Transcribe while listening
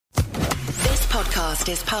podcast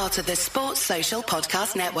is part of the Sports Social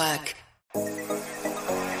Podcast Network. Lovely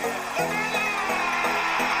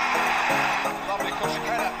cushion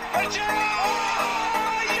header. Richard!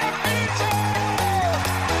 Oh, you beauty!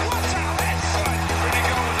 What a headshot! Really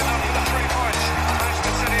goal was enough for the 3 points.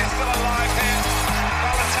 Manchester City is still alive here.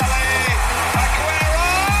 Balotelli, Aguero!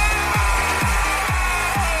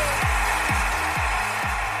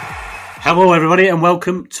 Hello, everybody, and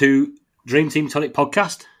welcome to Dream Team Tonic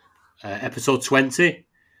podcast, episode 20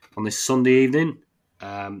 on this Sunday evening.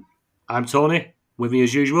 I'm Tony, with me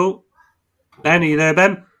as usual. Ben, are you there,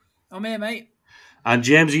 Ben? I'm here, mate. And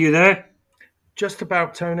James, are you there? Just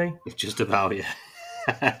about, Tony. Just about, yeah.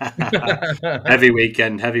 Heavy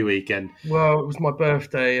weekend. Well, it was my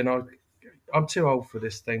birthday, and I'm too old for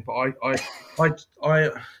this thing. But I'm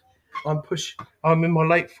in my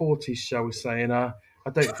late 40s, shall we say, and I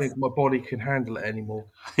don't think my body can handle it anymore.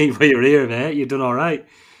 Well, you're here, mate. You've done all right.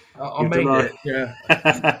 I made it,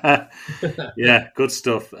 yeah. Yeah, good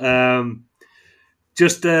stuff. If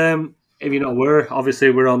you're not aware,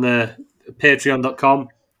 obviously we're on the patreon.com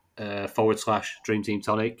 /Dream Team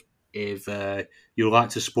Tonic. If you'd like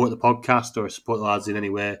to support the podcast or support the lads in any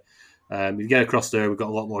way, you get across there. We've got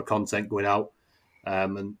a lot more content going out.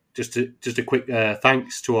 And just a quick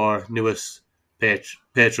thanks to our newest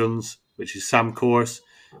patrons, which is Sam Course,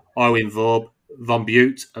 Arwin Vob, Von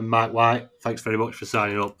Butte and Mike White. Thanks very much for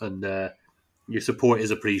signing up, and your support is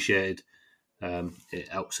appreciated. It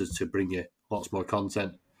helps us to bring you lots more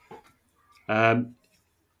content.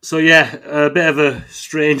 So yeah, a bit of a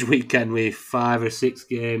strange weekend with 5 or 6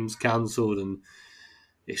 games cancelled, and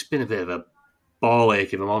it's been a bit of a ball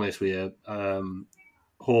ache, if I'm honest with you.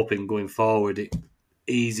 Hoping going forward it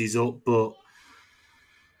eases up, but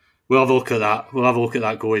we'll have a look at that. We'll have a look at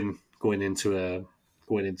that going into it.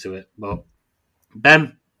 But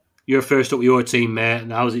Ben, you're first up with your team, mate,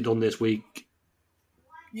 and how's it done this week?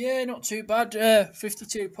 Yeah, not too bad.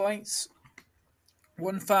 52 points,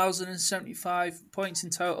 1,075 points in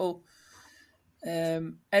total.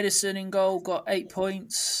 Edison in goal got 8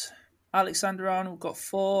 points. Alexander Arnold got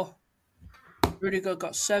 4. Rudiger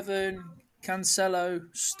got 7. Cancelo,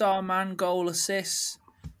 Starman, goal assists,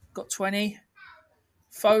 got 20.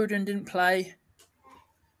 Foden didn't play.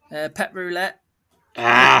 Pep Roulette.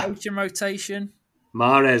 Rotation.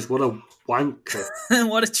 Mahrez, what a wanker.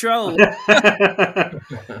 What a troll.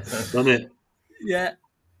 Done it. Yeah.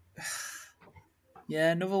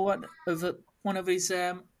 Yeah, another one of his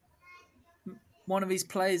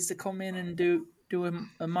players to come in and do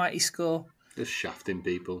a mighty score. Just shafting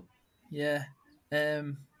people. Yeah.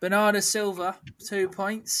 Bernardo Silva, 2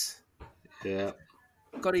 points. Yeah.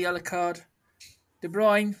 Got a yellow card. De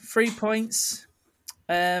Bruyne, 3 points.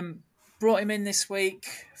 Brought him in this week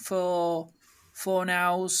for 4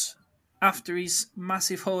 nows after his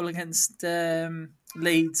massive haul against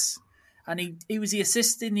Leeds. And he was the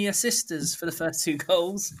assisters for the first 2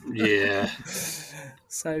 goals. Yeah.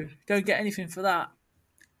 So don't get anything for that.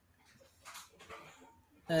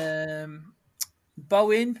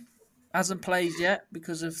 Bowen hasn't played yet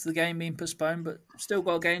because of the game being postponed, but still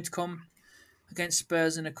got a game to come against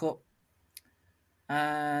Spurs in a cup.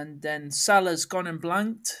 And then Salah's gone and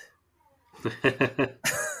blanked.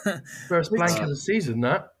 First blank of the season,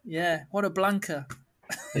 that. Yeah, what a blanker.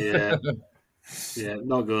 Yeah. Yeah,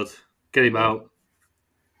 not good. Get him out.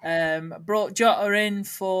 Brought Jota in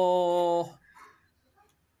for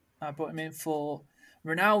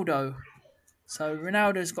Ronaldo. So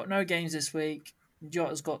Ronaldo's got no games this week.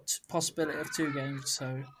 Jota's got possibility of 2 games.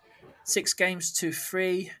 So 6 games to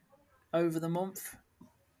 3 over the month.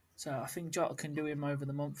 So I think Jota can do him over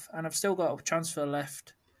the month. And I've still got a transfer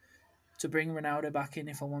left to bring Ronaldo back in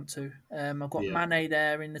if I want to. I've got Mane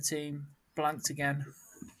there in the team, blanked again.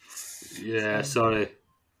 Yeah, sorry.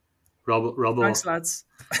 Robbo. Thanks, lads.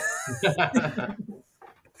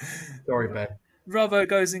 Sorry, Ben. Robbo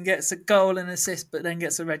goes and gets a goal and assist, but then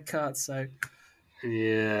gets a red card. So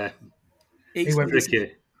yeah, He went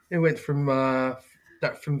tricky. He went from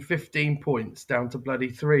 15 points down to bloody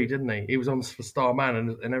 3, didn't he? He was on for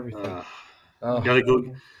Starman and everything. He had a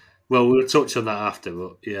good. Well, we'll touch on that after,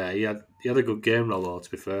 but yeah, he had a good game, Robbo, to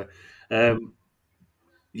be fair.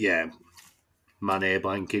 Yeah, Mane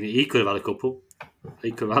blanking. He could have had a couple.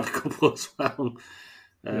 As well.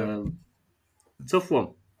 Tough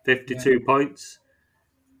one. 52 points.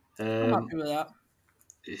 I'm happy with that.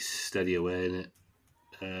 It's steady away, isn't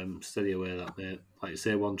it? Steady away, that mate. Like you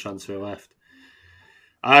say, 1 transfer left.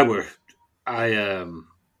 I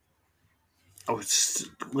was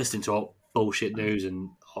listening to all bullshit news and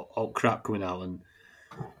all crap coming out, and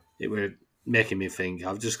it were making me think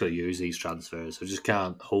I've just got to use these transfers. I just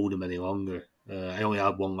can't hold them any longer. I only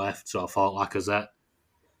had one left, so I thought Lacazette.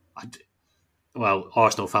 Well,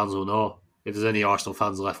 Arsenal fans will know. If there's any Arsenal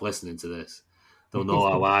fans left listening to this, they'll know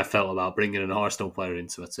how I felt about bringing an Arsenal player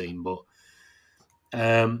into a team. But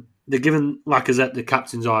they're giving Lacazette the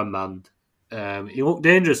captain's armband. He looked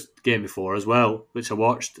dangerous the game before as well, which I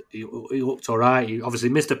watched. He looked all right. He obviously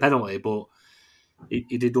missed a penalty, but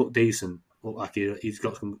he did look decent. Looked like he's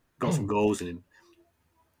got some goals in him.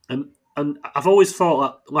 And I've always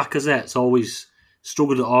thought that Lacazette's always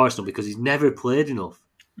struggled at Arsenal because he's never played enough.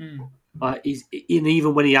 Like and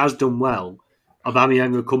even when he has done well,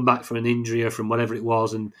 Aubameyang would come back from an injury or from whatever it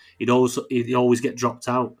was, and he'd always get dropped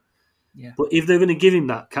out. Yeah. But if they're going to give him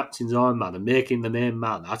that captain's armband and make him the main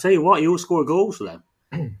man, I tell you what, he'll score goals for them.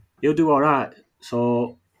 He'll do all right.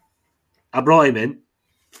 So I brought him in.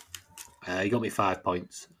 He got me 5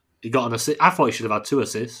 points. He got an assist. I thought he should have had 2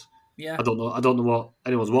 assists. Yeah. I don't know what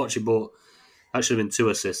anyone's watching, but that should have been 2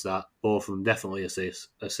 assists. That both of them definitely assists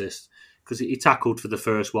because he tackled for the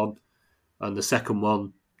first one, and the second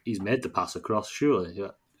one he's made the pass across surely,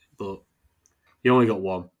 yeah. But he only got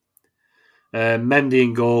 1. Mendy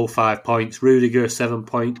in goal, 5 points. Rudiger, 7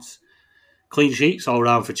 points. Clean sheets all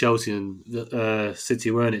round for Chelsea and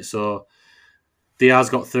City, weren't it? So Diaz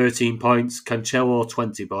got 13 points. Cancelo,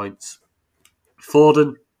 20 points.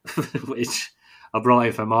 Foden, which I brought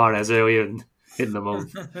in for Mahrez earlier in the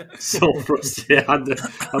month. So frustrated.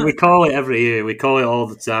 And we call it every year. We call it all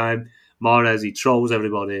the time. Mahrez, he trolls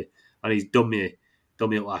everybody. And he's done me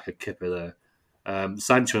up like a kipper there.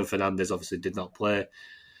 Sancho and Fernandes obviously did not play.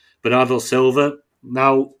 Bernardo Silva,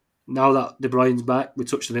 now that De Bruyne's back, we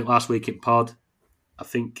touched on it last week in pod. I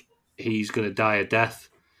think he's going to die a death.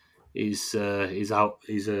 He's out.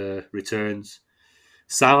 He's returns.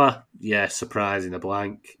 Salah, yeah, surprising a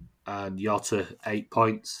blank, and Jota 8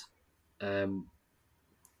 points.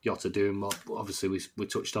 Jota doing what obviously we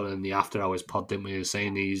touched on in the after hours pod, didn't we?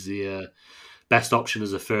 Saying he's the best option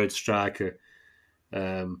as a third striker,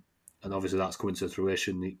 and obviously that's coming to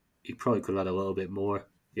fruition. He probably could have had a little bit more.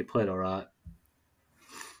 He played all right.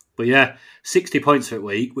 But yeah, 60 points for a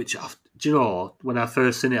week, which, do you know, when I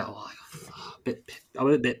first seen it, I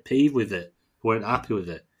was a bit peeved with it. I weren't happy with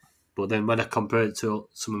it. But then when I compared it to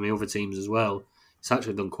some of my other teams as well, it's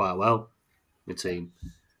actually done quite well, my team.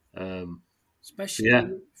 Especially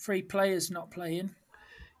 3 players not playing.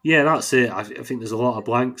 Yeah, that's it. I think there's a lot of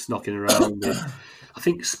blanks knocking around. I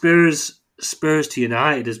think Spurs to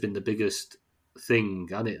United has been the biggest thing,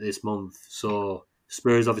 hasn't it, this month? So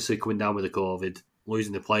Spurs obviously coming down with the COVID,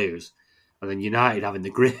 losing the players, and then United having the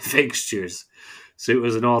great fixtures. So it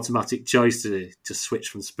was an automatic choice to switch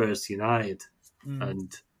from Spurs to United.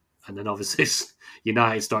 And then obviously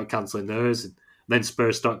United start cancelling theirs, and then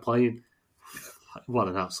Spurs start playing. What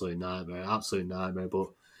an absolute nightmare.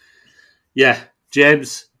 But yeah,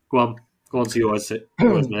 James, go on to yours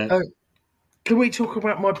mate. Can we talk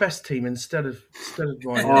about my best team instead of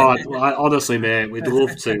mine? Honestly, mate, we'd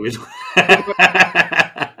love to.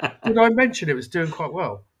 Did I mention it was doing quite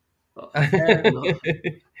well?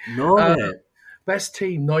 No, mate. Best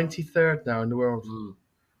team, 93rd now in the world.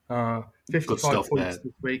 55 stuff, points mate.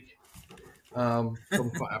 this week. I'm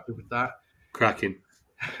quite happy with that. Cracking.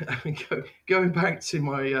 Going back to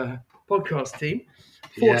my podcast team,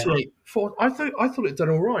 48. I thought it'd done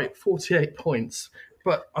all right, 48 points.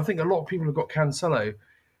 But I think a lot of people have got Cancelo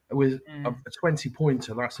with a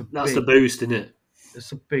 20-pointer. That's the boost, isn't it?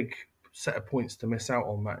 It's a big set of points to miss out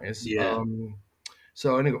on. That is. Yeah.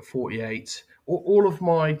 So I only got 48. All of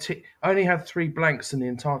my I only had 3 blanks in the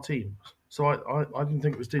entire team. So I didn't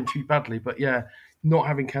think it was doing too badly. But yeah, not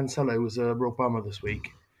having Cancelo was a real bummer this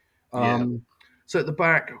week. So at the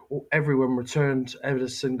back, everyone returned.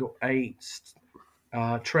 Ederson got 8.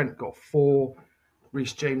 Trent got 4.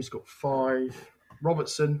 Reece James got 5.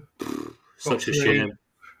 Robertson Such a shame.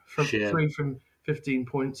 3 from 15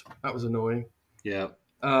 points. That was annoying. Yeah.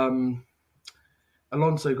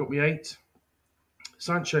 Alonso got me 8.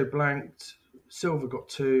 Sancho blanked. Silva got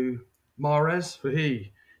 2. Mahrez,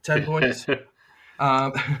 10 points.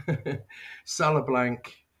 Salah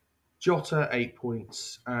blank. Jota 8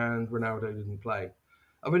 points, and Ronaldo didn't play.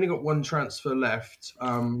 I've only got 1 transfer left.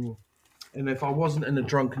 And if I wasn't in a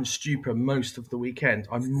drunken stupor most of the weekend,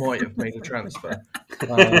 I might have made a transfer.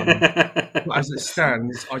 But as it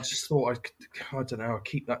stands, I just thought I don't know, I'll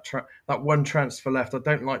keep that 1 transfer left. I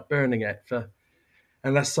don't like burning it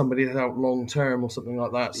unless somebody is out long term or something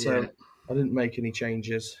like that. So I didn't make any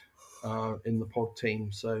changes in the pod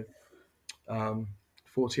team. So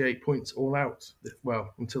 48 points all out.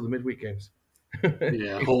 Well, until the midweek games.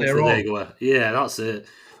 Yeah, hopefully they go ahead. Yeah, that's it.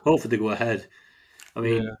 Hopefully they go ahead. I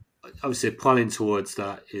mean, obviously planning towards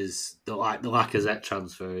that is the Lacazette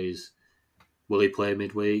transfer is Will he play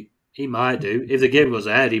midweek? He might do. If the game goes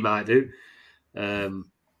ahead, he might do. It'd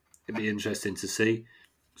be interesting to see.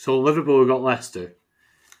 So Liverpool, we've got Leicester,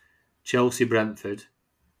 Chelsea, Brentford,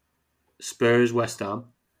 Spurs, West Ham,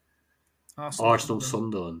 Arsenal,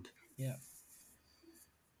 Sunderland. Yeah.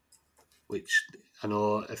 Which I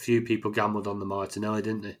know a few people gambled on the Martinelli,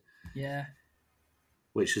 didn't they? Yeah.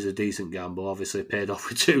 Which is a decent gamble. Obviously paid off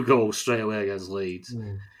with 2 goals straight away against Leeds.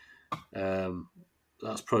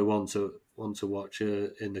 That's probably one to watch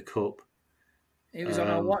in the cup. He was on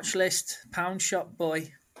our watch list. Pound shop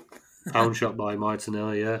boy. Pound shot by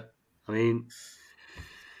Martinelli, yeah. I mean,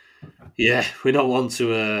 yeah, we don't want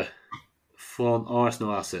to flaunt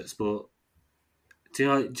Arsenal assets, but do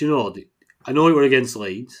you know? I know we were against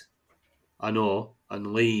Leeds. I know, and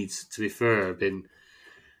Leeds, to be fair, have been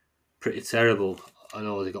pretty terrible. I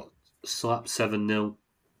know they got slapped 7-0,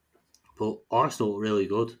 but Arsenal were really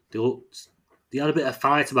good. They had a bit of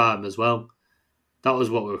fight about them as well. That was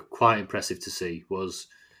what were quite impressive to see, was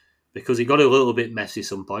because it got a little bit messy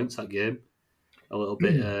some points, that game. A little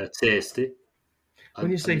bit tasty. When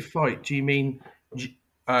you say fight, do you mean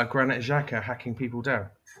Granit Xhaka hacking people down?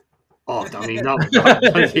 Oh, I mean,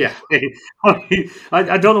 yeah.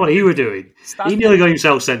 I don't know what he was doing. He nearly got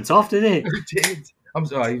himself sent off, didn't he? He did. I'm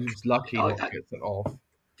sorry, he was lucky not to get sent off.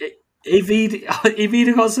 If he'd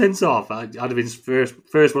have got sent off, I'd have been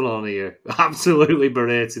first one on here, absolutely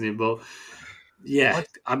berating him. But yeah,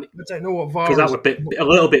 I don't know what VAR because that was a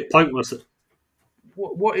little bit pointless.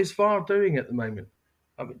 What is VAR doing at the moment?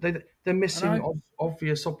 I mean, they're missing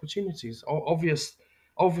obvious opportunities,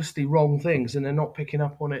 obviously wrong things, and they're not picking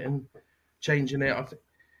up on it and changing it.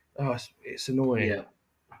 It's annoying. Yeah.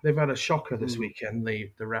 They've had a shocker this weekend, the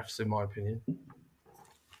refs, in my opinion.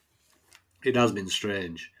 It has been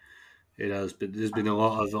strange. It has, but there's been a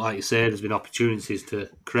lot of, like you say, there's been opportunities to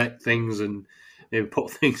correct things and maybe put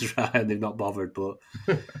things right, and they've not bothered. But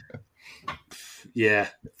yeah,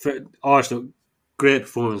 for Arsenal, great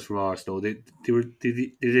performance from Arsenal. They looked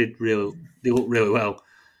really well,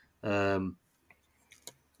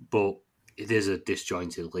 but it is a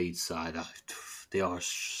disjointed Leeds side. They are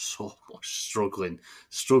so much struggling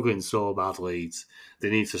so bad. Leeds, they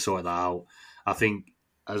need to sort that out. I think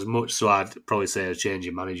as much so I'd probably say a change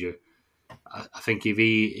in manager. I think if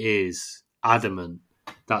he is adamant,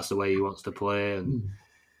 that's the way he wants to play, and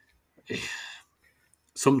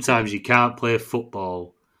sometimes you can't play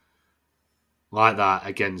football like that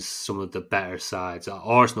against some of the better sides.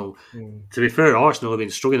 Arsenal, to be fair, Arsenal have been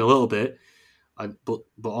struggling a little bit, but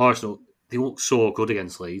Arsenal, they look so good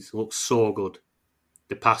against Leeds. They look so good.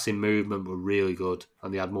 The passing movement were really good,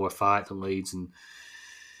 and they had more fight than Leeds. And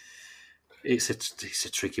it's a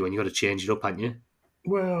tricky one. You got to change it up, haven't you?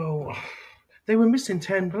 Well, they were missing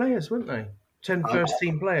 10 players, weren't they? 10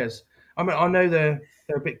 first-team players. I mean, I know they're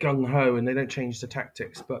a bit gung-ho and they don't change the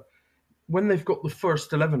tactics, but when they've got the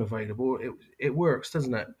first 11 available, it works,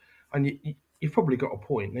 doesn't it? And you've probably got a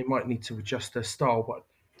point. They might need to adjust their style, but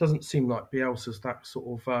it doesn't seem like Bielsa's that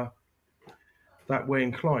sort of that way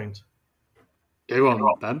inclined. Go on,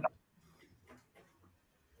 Ben.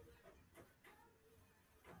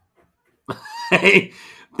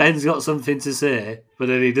 Ben's got something to say, but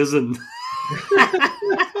then he doesn't.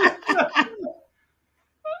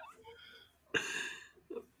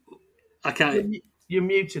 I can't. You're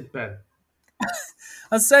muted, Ben.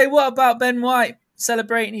 I'd say, what about Ben White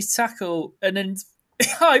celebrating his tackle and then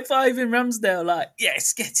high-fiving Ramsdale like,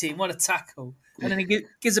 yes, get him, what a tackle. And then he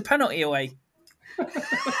gives a penalty away. I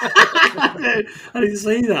didn't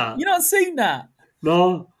see that. You not seen that?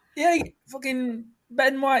 No. Yeah, fucking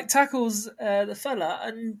Ben White tackles the fella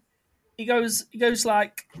and he goes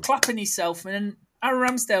like clapping himself, and then Aaron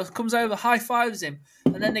Ramsdale comes over, high-fives him,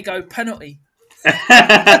 and then they go penalty.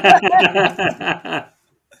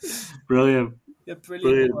 Brilliant. Yeah,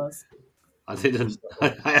 brilliant it was. I didn't.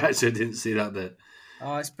 I actually didn't see that bit.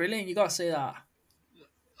 Oh, it's brilliant. You got to see that.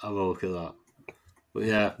 I'll look at that. But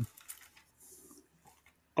yeah,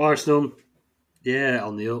 Arsenal, yeah,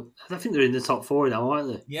 on the up. I think they're in the top 4 now,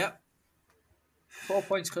 aren't they? Yep. 4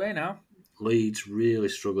 points clear now. Leeds really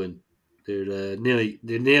struggling. They're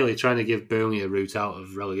nearly trying to give Burnley a route out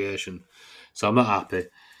of relegation. So I'm not happy.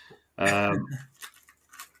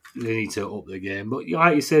 They need to up the game. But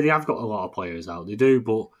like you said, they have got a lot of players out. They do,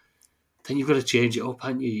 but then you've got to change it up,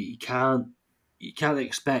 haven't you? You can't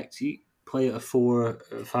expect you play at a 4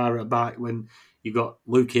 far at back when you've got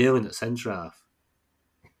Luke Ayling at centre half.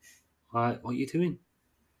 Like, what are you doing?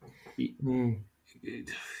 You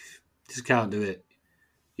just can't do it.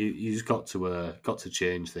 You just got to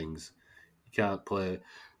change things. You can't play.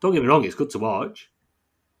 Don't get me wrong; it's good to watch.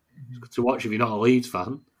 It's good to watch if you're not a Leeds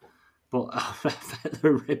fan. but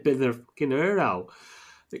they're ripping their fucking hair out.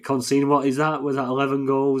 They conceding, what is that? Was that 11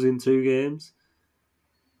 goals in 2 games?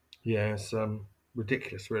 Yeah, it's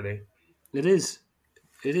ridiculous, really. It is.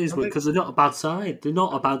 It is, because they're not a bad side. They're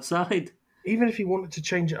not a bad side. Even if he wanted to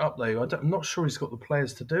change it up, though, I'm not sure he's got the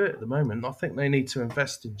players to do it at the moment. I think they need to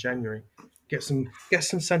invest in January. Get some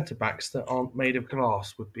centre backs that aren't made of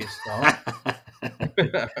glass would be a start.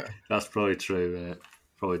 That's probably true, mate.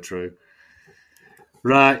 Probably true.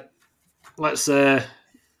 Right, let's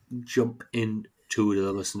jump into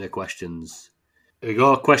the listener questions. We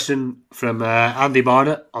got a question from Andy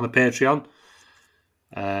Barnett on the Patreon,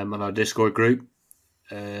 on our Discord group.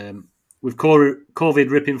 With COVID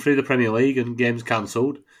ripping through the Premier League and games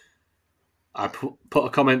cancelled, I put a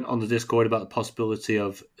comment on the Discord about the possibility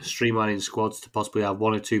of streamlining squads to possibly have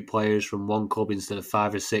 1 or 2 players from one club instead of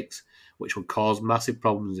 5 or 6, which would cause massive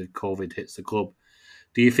problems if COVID hits the club.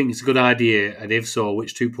 Do you think it's a good idea? And if so,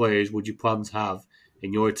 which 2 players would you plan to have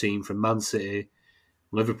in your team from Man City,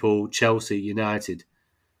 Liverpool, Chelsea, United?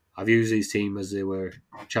 I've used these teams as they were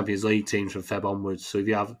Champions League teams from Feb onwards. So if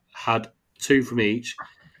you have had 2 from each,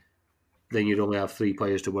 then you'd only have 3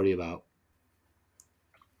 players to worry about.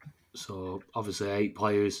 So obviously 8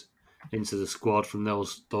 players into the squad from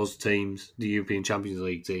those teams, the European Champions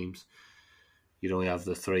League teams. You'd only have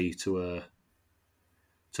the 3 to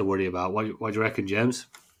worry about. What do you reckon, James?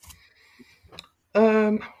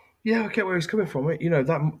 Yeah, I get where he's coming from. You know,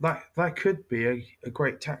 that could be a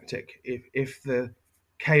great tactic if the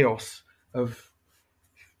chaos of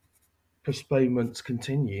postponements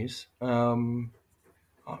continues.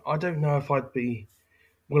 I don't know if I'd be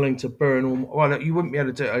willing to burn all. Well, you wouldn't be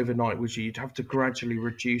able to do it overnight, would you? You'd have to gradually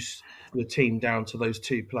reduce the team down to those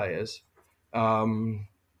 2 players.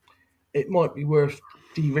 It might be worth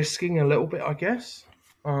de-risking a little bit, I guess.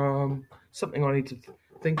 Something I need to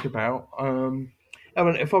think about. I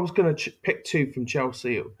mean, if I was going to pick 2 from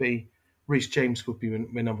Chelsea, it would be Reece James would be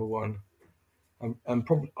my number 1, and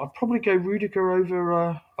I'd probably go Rudiger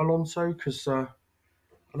over Alonso, because I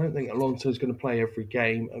don't think Alonso's going to play every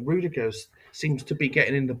game. Rudiger seems to be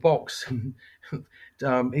getting in the box, and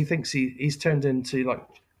he thinks he's turned into like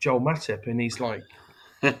Joel Matip, and he's like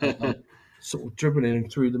sort of dribbling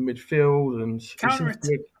through the midfield and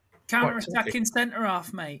counter-attacking centre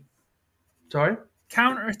half, mate. Sorry,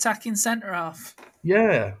 counter-attacking centre half.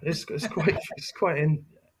 Yeah, it's quite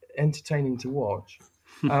entertaining to watch.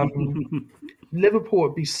 Liverpool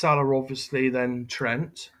would be Salah, obviously, then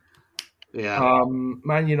Trent. Yeah.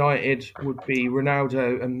 Man United would be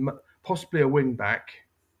Ronaldo and possibly a wing back,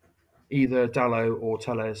 either Dalot or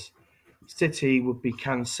Telles. City would be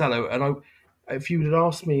Cancelo, and if you had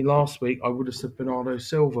asked me last week, I would have said Bernardo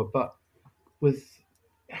Silva. But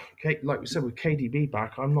like we said, with KDB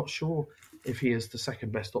back, I'm not sure if he is the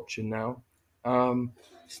second best option now.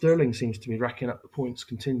 Sterling seems to be racking up the points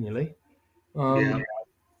continually.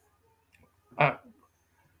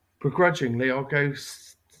 Begrudgingly, I'll go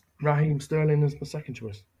Raheem Sterling as my second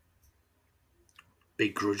choice.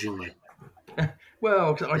 Begrudgingly.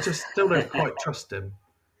 Well, I just still don't quite trust him.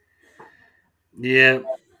 Yeah.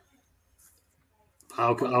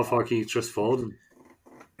 How far can you trust Foden?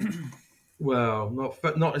 Well,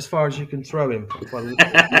 not as far as you can throw him.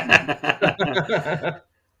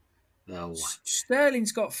 No.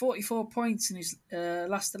 Sterling's got 44 points in his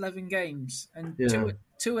last 11 games, and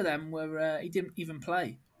two of them were he didn't even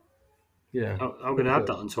play. Yeah, I'm going to add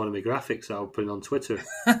that onto one of my graphics I'll put it on Twitter.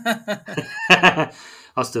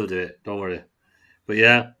 I'll still do it, don't worry. But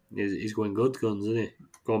yeah, he's going good guns, isn't he?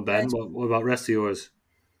 Go on, Ben. What about the rest of yours?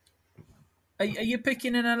 Are you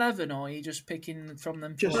picking an 11, or are you just picking from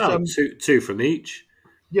them? Just two from each.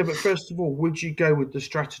 Yeah, but first of all, would you go with the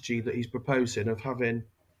strategy that he's proposing of having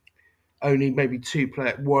only maybe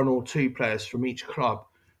 1 or 2 players from each club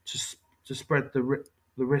to spread the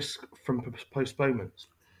risk from postponements?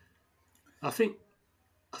 I think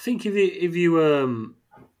if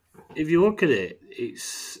you look at it,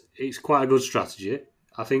 it's quite a good strategy.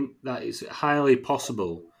 I think that it's highly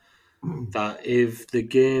possible that if the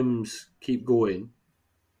games keep going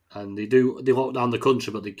and they lock down the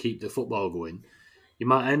country but they keep the football going, you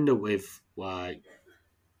might end up with like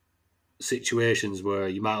situations where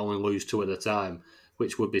you might only lose 2 at a time,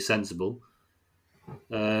 which would be sensible.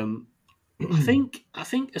 I think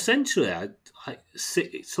essentially,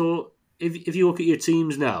 so if you look at your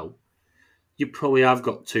teams now, you probably have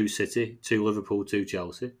got 2 City, 2 Liverpool, 2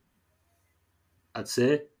 Chelsea. I'd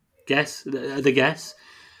say the guess.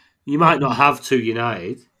 You might not have 2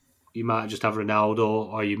 United. You might just have Ronaldo,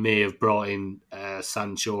 or you may have brought in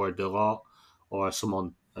Sancho or Dalot or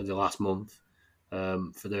someone in the last month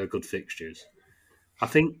for their good fixtures. I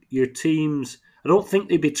think your teams I don't think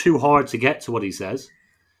it'd be too hard to get to what he says.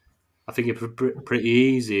 I think it's pretty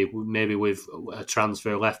easy, maybe with a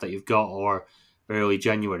transfer left that you've got or early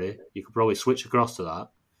January. You could probably switch across to that.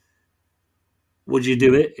 Would you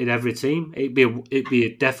do it in every team? It'd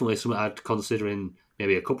be definitely something I'd consider in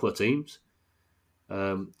maybe a couple of teams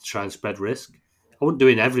to try and spread risk. I wouldn't do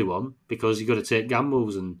it in everyone because you've got to take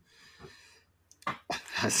gambles, and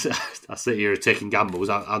I sit here taking gambles.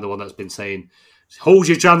 I'm the one that's been saying, hold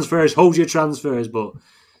your transfers. But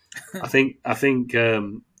I think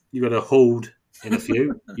you've got to hold in a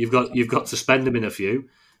few. You've got to spend them in a few,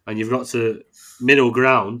 and you've got to middle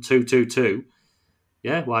ground 2-2-2.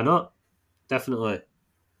 Yeah, why not? Definitely.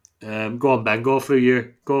 Go on, Ben. Go through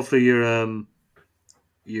your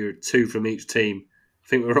two from each team. I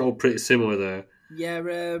think we're all pretty similar there.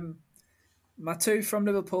 Yeah, my two from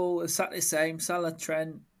Liverpool are exactly the same. Salah,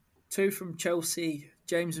 Trent. Two from Chelsea,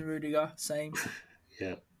 James and Rudiger, same.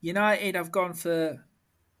 Yeah. United, I've gone for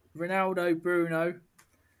Ronaldo, Bruno.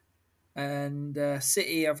 And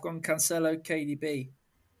City, I've gone Cancelo, KDB.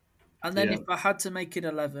 And then if I had to make it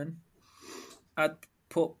 11, I'd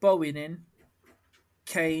put Bowen in,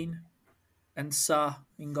 Kane, and Sa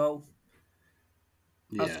in goal.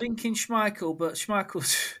 Yeah. I was thinking Schmeichel, but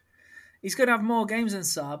Schmeichel's he's going to have more games than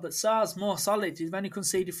Sa, but Sa's more solid. He's only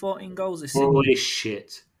conceded 14 goals this season. Holy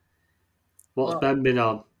shit. What's Ben been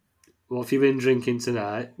on? What have you been drinking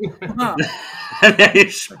tonight?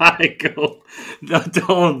 Schmeichel. No,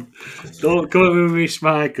 don't come with me,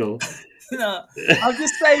 Schmeichel. No, I'm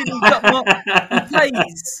just saying he's got more.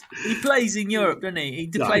 He plays in Europe, doesn't he? He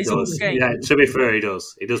plays all the games. Yeah, to be fair, he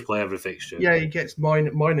does. He does play every fixture. Yeah, he gets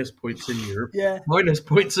minus points in Europe. Yeah. Minus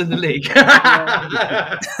points in the league.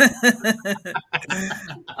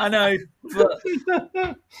 I know, but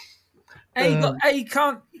you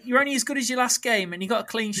can't. You're only as good as your last game, and you got a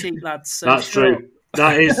clean sheet, lads. So that's true.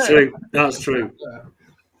 That is true. That's true.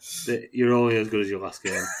 You're only as good as your last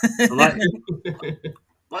game.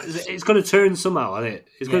 It's going to turn somehow, isn't it?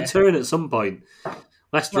 It's going to turn at some point.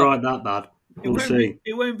 Leicester aren't that bad. We'll see.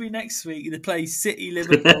 It won't be next week. They play City,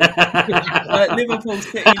 Liverpool. Liverpool,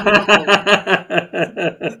 City,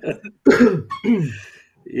 Liverpool.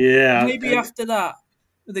 Yeah. Maybe after that,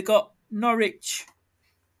 they got Norwich,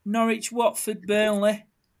 Watford, Burnley,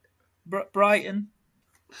 Brighton.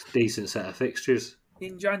 Decent set of fixtures.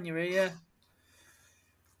 In January, yeah.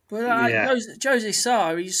 But Jose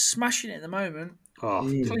Sarr, he's smashing it at the moment. Oh,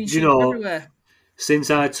 clean sheet everywhere.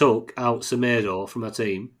 Since I took out Semedo from my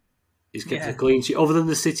team, he's kept a clean sheet. Other than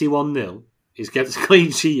the City 1-0, he's kept a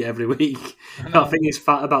clean sheet every week. I think it's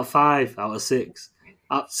about 5 out of 6.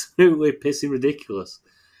 Absolutely pissing ridiculous.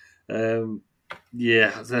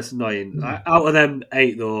 Yeah, that's annoying. Out of them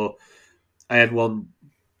 8, though, I had one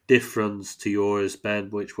difference to yours,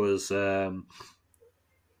 Ben, which was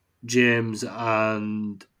James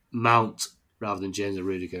and Mount rather than James and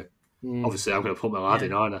Rudiger. Obviously, I'm going to put my lad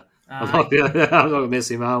in, aren't I? I'm not going to miss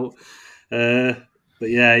him out. But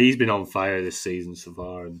yeah, he's been on fire this season so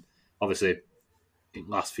far, and obviously in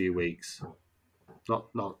the last few weeks, not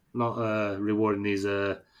rewarding his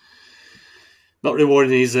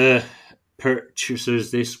purchasers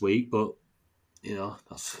this week, but you know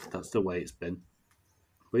that's the way it's been.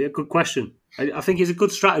 But yeah, good question. I think it's a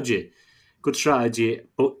good strategy. But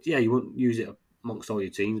yeah, you wouldn't use it amongst all your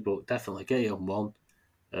teams, but definitely get it on one.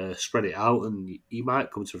 Spread it out, and you might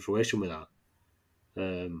come to fruition with that.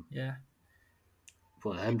 Yeah.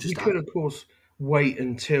 But you could, of course, wait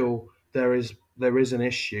until there is an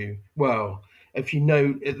issue. Well, if you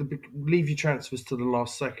know, leave your transfers to the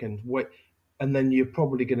last second. Wait, and then you're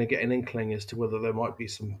probably going to get an inkling as to whether there might be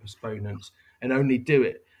some postponements, and only do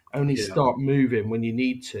it. Only start moving when you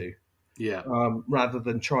need to. Yeah. Rather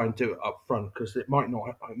than try and do it up front, because it might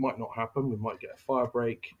not happen. We might get a fire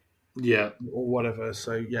break. Yeah. Or whatever.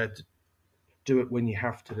 So, yeah, do it when you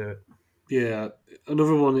have to do it. Yeah.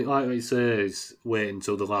 Another one, like I say, is wait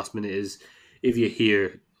until the last minute is if you're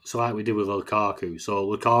here. So like we did with Lukaku. So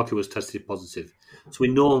Lukaku was tested positive. So we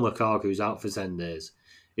know Lukaku's out for 10 days.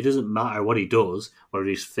 It doesn't matter what he does, whether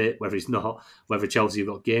he's fit, whether he's not, whether Chelsea have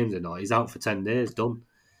got games or not. He's out for 10 days, done.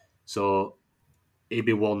 So it'd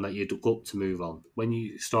be one that you'd look to move on. When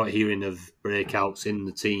you start hearing of breakouts in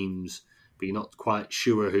the teams, but you're not quite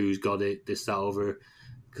sure who's got it, this, that, over,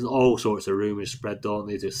 because all sorts of rumours spread, don't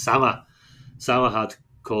they? Salah had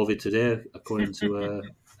COVID today, according to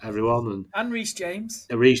everyone. And Reece James.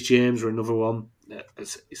 Reece James were another one.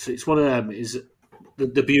 It's one of them. Is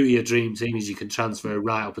the beauty of Dream Team is you can transfer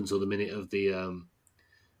right up until the minute of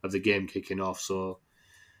the game kicking off. So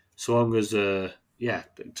long as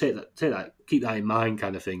take that, keep that in mind,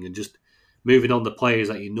 kind of thing, and just moving on the players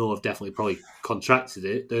that you know have definitely probably contracted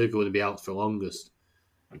it, they're going to be out for longest.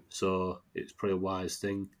 So it's probably a wise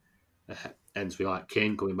thing. Hence, we like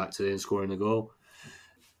Kane coming back today and scoring a goal.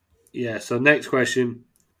 Yeah, so next question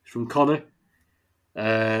is from Connor.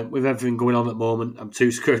 With everything going on at the moment, I'm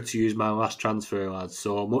too scared to use my last transfer, lads.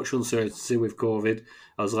 So much uncertainty with COVID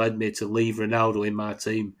has led me to leave Ronaldo in my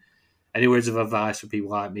team. Any words of advice for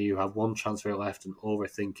people like me who have one transfer left and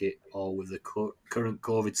overthink it all with the current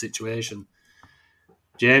COVID situation?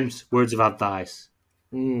 James, words of advice.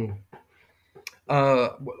 I'm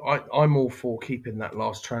all for keeping that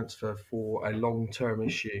last transfer for a long-term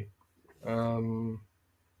issue.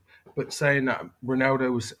 But saying that,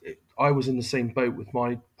 I was in the same boat with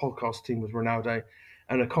my podcast team with Ronaldo,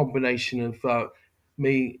 and a combination of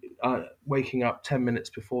me waking up 10 minutes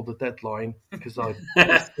before the deadline because I was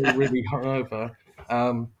still really hungover.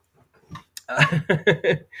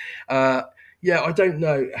 Yeah, I don't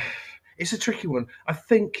know. It's a tricky one. I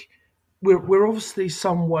think we're obviously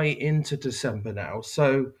some way into December now,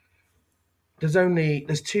 so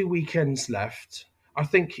there's 2 weekends left. I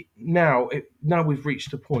think now we've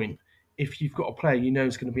reached a point. If you've got a player you know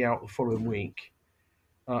is going to be out the following week,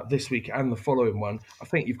 this week and the following one, I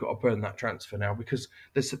think you've got to burn that transfer now because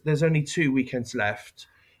there's only 2 weekends left.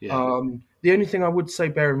 Yeah. The only thing I would say,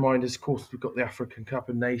 bear in mind, is of course we've got the African Cup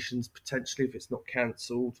of Nations potentially if it's not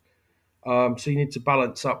cancelled. So you need to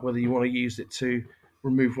balance up whether you want to use it to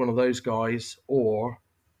remove one of those guys, or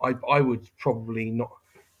I would probably not.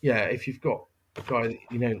 Yeah, if you've got a guy that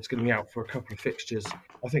you know that's going to be out for a couple of fixtures,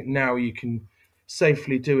 I think now you can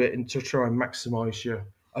safely do it and to try and maximise your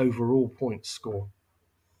overall points score.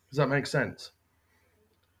 Does that make sense?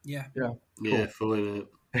 Yeah. Yeah. Yeah, fully.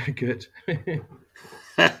 Good.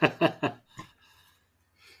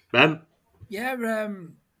 Ben? Yeah,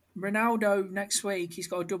 Ronaldo next week, he's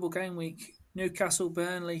got a double game week, Newcastle,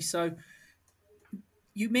 Burnley. So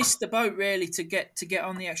you missed the boat really to get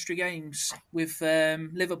on the extra games with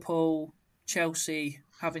Liverpool, Chelsea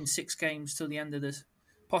having 6 games till the end of the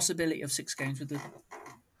possibility of 6 games with the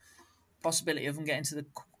possibility of them getting to the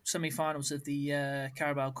semi-finals of the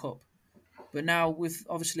Carabao Cup. But now with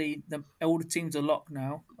obviously all the teams are locked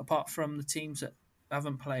now, apart from the teams that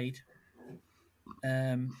haven't played.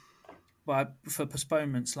 For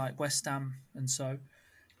postponements like West Ham and so.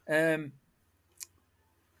 So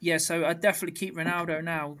I'd definitely keep Ronaldo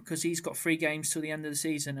now because he's got 3 games till the end of the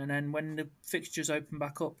season, and then when the fixtures open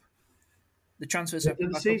back up, the transfers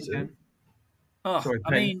open back up again. Oh, Sorry,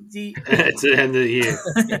 I mean to the end of the year.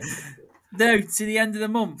 No, to the end of the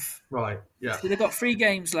month. Right. Yeah. So they've got 3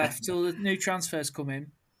 games left till the new transfers come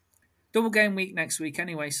in. Double game week next week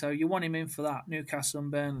anyway, so you want him in for that, Newcastle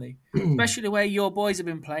and Burnley. Especially the way your boys have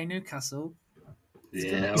been playing, Newcastle.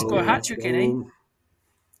 He's got a hat-trick, innit?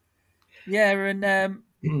 Yeah, and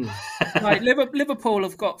like Liverpool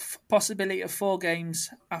have got possibility of 4 games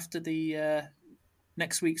after the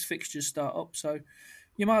next week's fixtures start up, so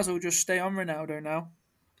you might as well just stay on Ronaldo now.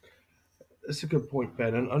 That's a good point,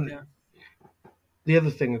 Ben. And the other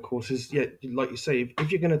thing, of course, is, like you say,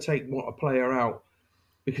 if you're going to take a player out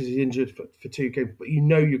because he's injured for 2 games, but you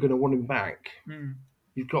know you're going to want him back,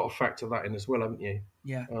 you've got to factor that in as well, haven't you?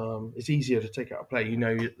 Yeah. It's easier to take out a player you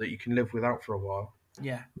know that you can live without for a while.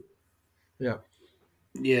 Yeah. Yeah.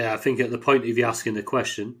 Yeah, I think at the point of you asking the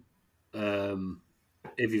question,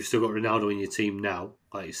 if you've still got Ronaldo in your team now,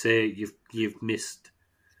 like you say, you've missed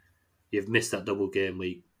that double game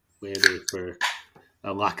week, maybe for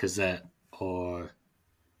a Lacazette or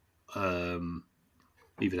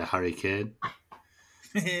even a Harry Kane.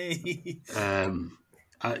 It's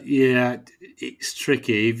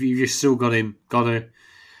tricky. If you've still got him, I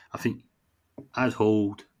think I'd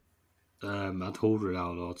hold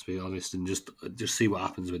Ronaldo, to be honest, and just see what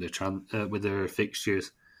happens with their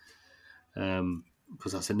fixtures.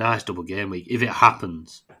 Because that's a nice double game week if it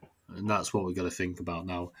happens, and that's what we've got to think about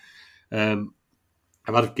now. I've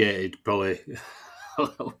advocated probably a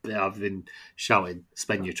little bit. I've been shouting,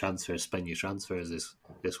 "Spend your transfers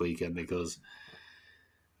this weekend," because,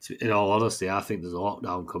 in all honesty, I think there's a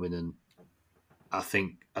lockdown coming, and I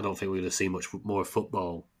don't think we're going to see much more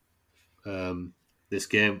football this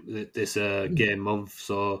game month.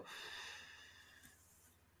 So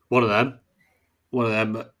one of them.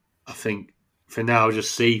 I think for now,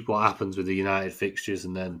 just see what happens with the United fixtures,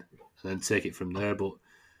 and then take it from there. But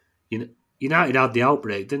United had the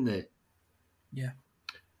outbreak, didn't they? Yeah,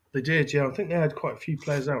 they did. Yeah, I think they had quite a few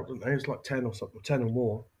players out, didn't they? It was like 10 or something, 10 or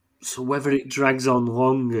more. So whether it drags on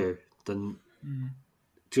longer than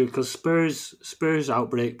because Spurs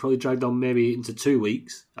outbreak probably dragged on maybe into 2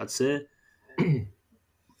 weeks, I'd say.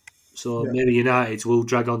 So maybe United's will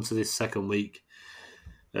drag on to this second week.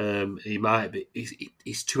 He might be.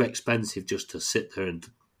 He's too expensive just to sit there and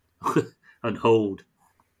and hold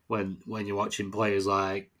when you're watching players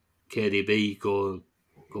like KDB go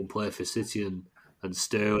and play for City and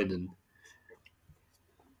Sterling, and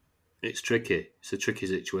it's tricky. It's a tricky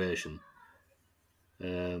situation.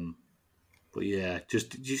 But yeah,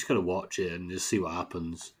 just gotta watch it and just see what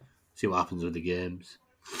happens. See what happens with the games.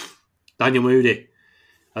 Daniel Moody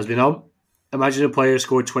has been on. Imagine a player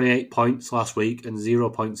scored 28 points last week and 0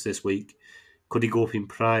 points this week. Could he go up in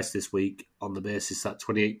price this week on the basis that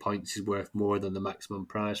 28 points is worth more than the maximum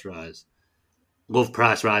price rise? Love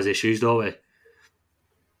price rise issues, don't we?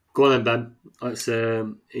 Go on then, Ben. Let's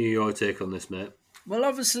hear your take on this, mate. Well,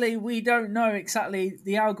 obviously, we don't know exactly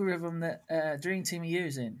the algorithm that Dream Team are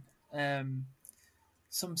using.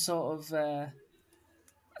 Some sort of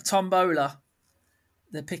tombola.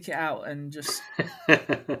 They pick it out and just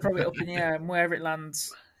throw it up in the air and wherever it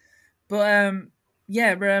lands. But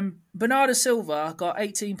Bernardo Silva got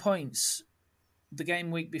 18 points the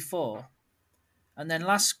game week before. And then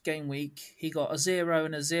last game week, he got a 0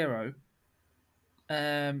 and a 0.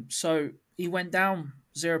 So he went down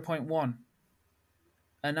 0.1.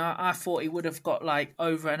 And I thought he would have got like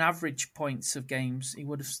over an average points of games. He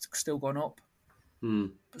would have still gone up.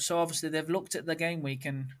 So obviously they've looked at the game week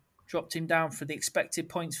and dropped him down for the expected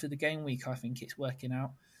points for the game week. I think it's working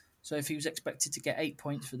out. So if he was expected to get 8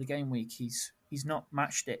 points for the game week, he's not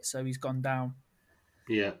matched it, so he's gone down.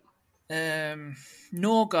 Yeah.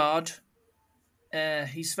 Norgard,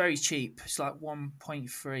 he's very cheap. It's like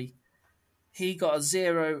 1.3. He got a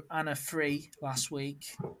 0 and a 3 last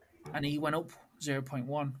week, and he went up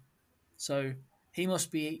 0.1. So he must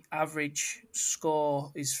be average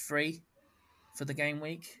score is 3 for the game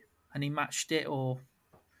week, and he matched it, or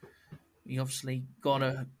he obviously got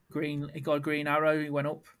a green arrow. He went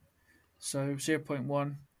up, so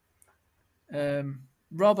 0.1.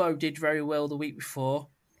 Robbo did very well the week before,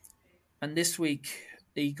 and this week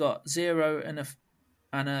he got 0 and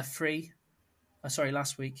a 3. Sorry,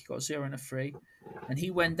 last week he got 0 and a 3, and he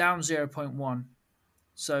went down 0.1.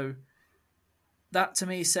 So that to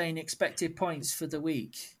me is saying expected points for the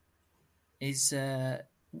week is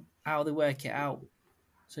how they work it out.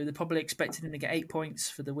 So they're probably expecting him to get 8 points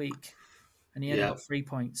for the week, and he only got 3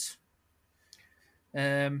 points.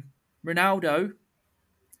 Ronaldo,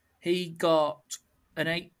 he got an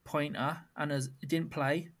 8-pointer and didn't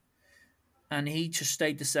play, and he just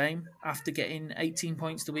stayed the same after getting 18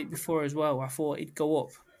 points the week before as well. I thought he'd go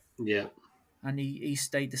up. Yeah. And he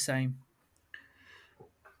stayed the same.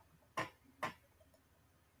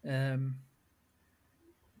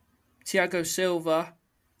 Thiago Silva,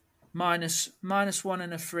 minus 1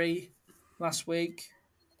 and a 3 last week,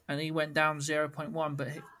 and he went down 0.1, but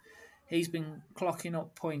he's been clocking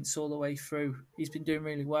up points all the way through. He's been doing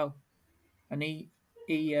really well, and he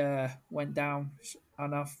went down,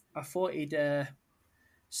 and I thought he'd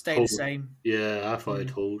stay Hold. the same. Yeah, I thought he'd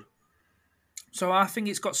hold. So I think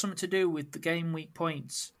it's got something to do with the game week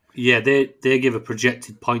points. Yeah, they give a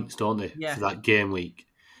projected points, don't they, Yeah. for that game week,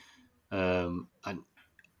 and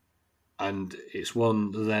it's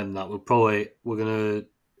one of them that we're going to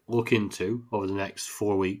look into over the next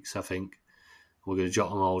 4 weeks. I think we're going to jot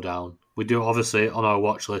them all down. We do obviously on our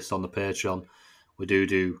watch list on the Patreon. We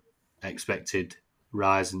do expected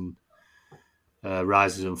rises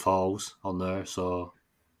and falls on there. So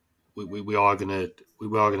we are gonna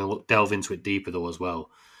delve into it deeper though as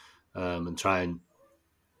well, and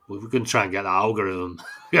we're going to try and get that algorithm.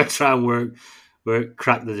 We're going to try and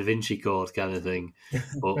crack the Da Vinci Code kind of thing.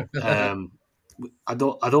 But I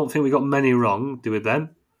don't think we got many wrong, do we,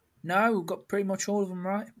 Ben? No, we've got pretty much all of them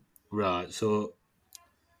right. Right, so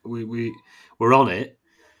we're on it.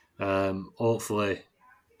 Hopefully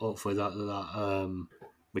that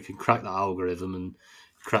we can crack that algorithm and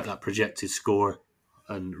crack that projected score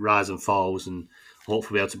and rise and falls, and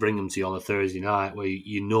hopefully be able to bring them to you on a Thursday night where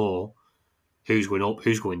you know who's going up,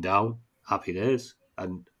 who's going down. Happy days,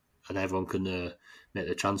 and everyone can make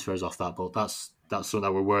the transfers off that. But that's something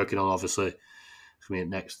that we're working on. Obviously, it's going to be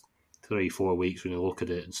the next 3-4 weeks. We're going to look at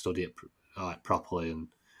it and study it properly and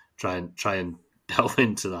try and delve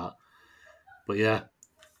into that. But yeah,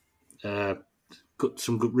 got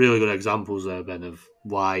some really good examples there, Ben, of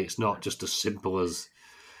why it's not just as simple as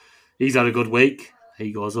he's had a good week,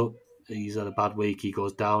 he goes up. He's had a bad week, he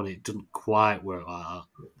goes down. It doesn't quite work like that,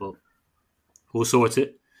 but we'll sort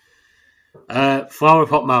it. Flower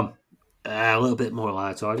Pot Man, a little bit more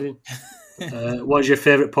light-hearted. What's your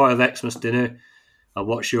favourite part of Xmas dinner, and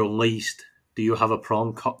what's your least? Do you have a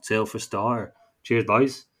prawn cocktail for starter? Cheers,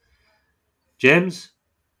 boys. James,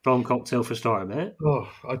 prawn cocktail for starter, mate. Oh,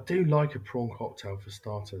 I do like a prawn cocktail for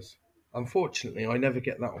starters. Unfortunately, I never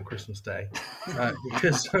get that on Christmas Day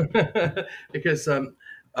because because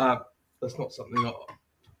that's not something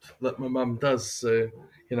that my mum does. So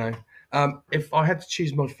if I had to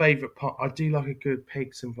choose my favourite part, I do like a good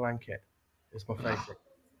pigs and blanket. It's my favourite.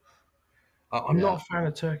 I'm not a fan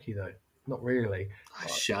of turkey though, not really.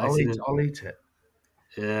 I'll eat. I'll eat it.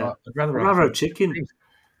 Yeah, I'd rather have chicken.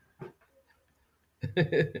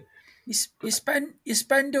 You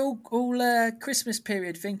spend all Christmas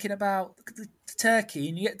period thinking about the turkey,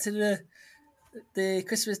 and you get to the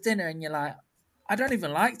Christmas dinner, and you're like, I don't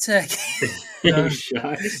even like turkey.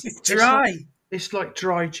 It's dry. It's like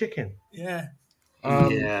dry chicken. Yeah.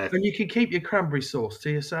 And you can keep your cranberry sauce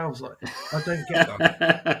to yourselves. Like, I don't get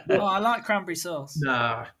that. Oh, I like cranberry sauce.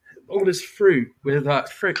 Nah, all this fruit with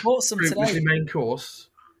fruit Bought some with today. the main course.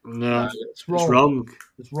 No, it's wrong.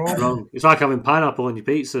 It's wrong. It's like having pineapple on your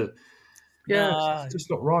pizza. Yeah, it's just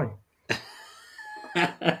not right.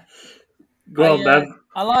 Go on, Ben.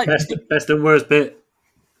 I like best and worst bit.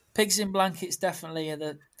 Pigs in blankets definitely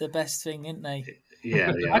are the best thing, isn't they?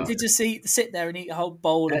 Yeah, I could just sit there and eat a whole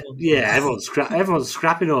bowl of them. Yeah, everyone's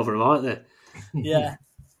scrapping over them, aren't they? Yeah.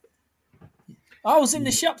 I was in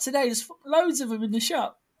the shop today. There's loads of them in the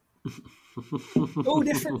shop. All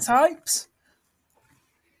different types.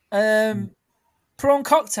 Prawn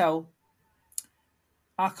cocktail.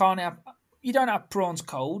 I can't have. You don't have prawns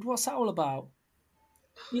cold. What's that all about?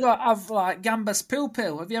 You got to have like gambas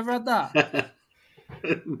pill. Have you ever had that?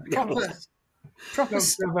 Proper. I've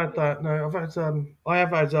had that. No, I have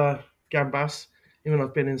had gambas, even when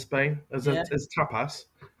I've been in Spain as tapas.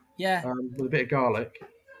 Yeah. With a bit of garlic.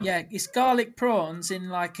 Yeah, it's garlic prawns in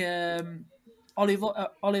like olive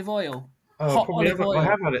oil. Oh, hot probably olive oil. I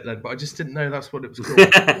have had it then, but I just didn't know that's what it was called.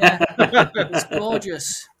 Yeah, it's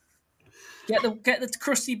gorgeous. Get the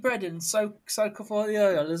crusty bread and soak up all the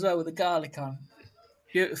oil as well with the garlic on.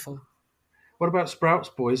 Beautiful. What about sprouts,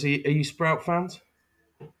 boys? Are you sprout fans?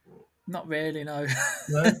 Not really, no.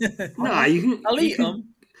 No, you can. I'll eat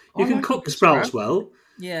them. You can cook sprouts well.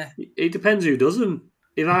 Yeah. It depends who does them.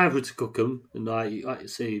 If I were to cook them and like you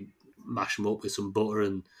say, mash them up with some butter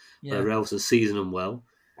and whatever else and season them well,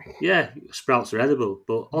 yeah, sprouts are edible.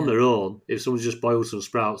 But on their own, if someone just boils some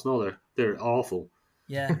sprouts, no, they're awful.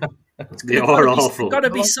 Yeah, they are awful. Got to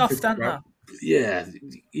be soft, aren't they? Yeah,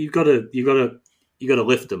 you got to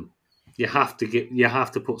lift them. You have to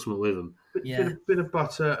put something with them. Bit of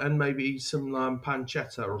butter and maybe some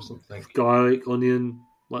pancetta or something. Garlic, onion,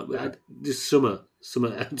 just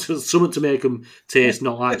something to make them taste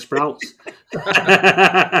not like sprouts.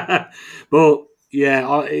 But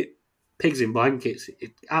yeah, pigs in blankets,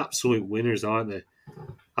 absolute winners, aren't they?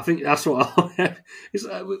 I think that's what it's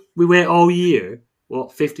like. We wait all year,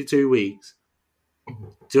 52 weeks,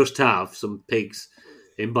 just to have some pigs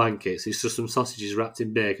in blankets. It's just some sausages wrapped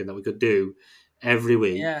in bacon that we could do every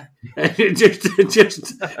week. Yeah, just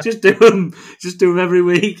do them every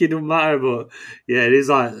week. It doesn't matter, but yeah, it is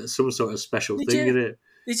like some sort of special thing, isn't it?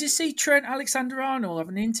 Did you see Trent Alexander-Arnold have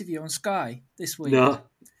an interview on Sky this week? No.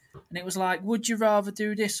 And it was like, would you rather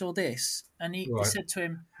do this or this? And he said to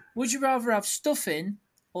him, would you rather have stuffing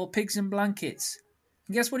or pigs in blankets?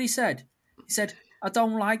 And guess what he said? He said, I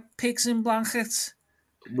don't like pigs in blankets.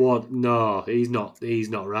 What? No, he's not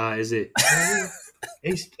right, is he?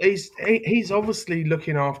 He's obviously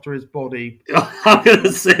looking after his body. I'm going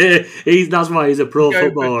to say that's why he's a pro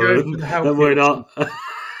footballer and we're not.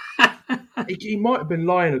 He might have been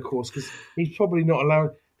lying, of course, because he's probably not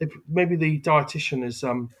allowed. Maybe the dietitian has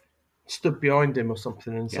stood behind him or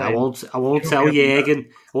something and said, I won't tell Jürgen.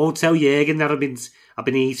 I won't tell Jürgen that I've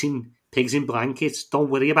been eating pigs in blankets.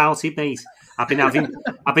 Don't worry about it, mate. I've been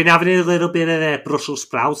having a little bit of Brussels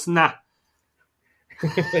sprouts and that.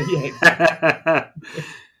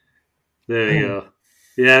 There you go.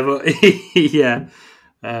 Yeah, but yeah.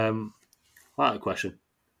 What a question.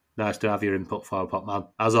 Nice to have your input, Firepot Man,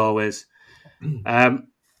 as always. I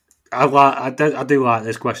do like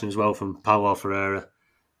this question as well from Paulo Ferreira.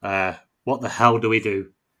 What the hell do we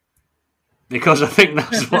do? Because I think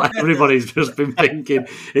that's what everybody's just been thinking.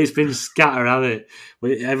 It's been scatter, hasn't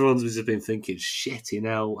it? Everyone's just been thinking, shit,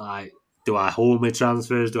 like, do I hold my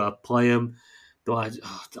transfers? Do I play them? What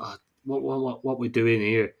we're doing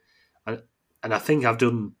here? And I think I've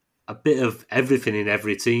done a bit of everything in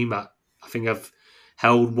every team. I think I've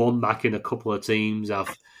held one back in a couple of teams.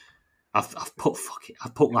 I've put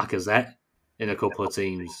Lacazette in a couple of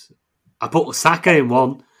teams. I put Saka in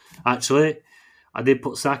one, actually. I did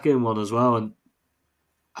put Saka in one as well. And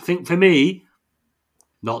I think for me,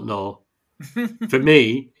 for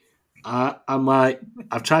me,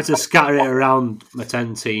 I've tried to scatter it around my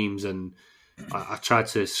 10 teams, and I tried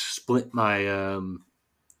to split my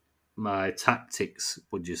my tactics,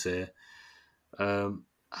 would you say? I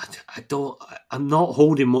don't. I'm not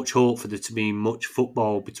holding much hope for there to be much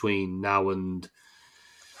football between now and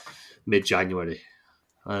mid-January.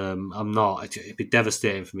 I'm not. It'd be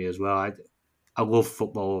devastating for me as well. I love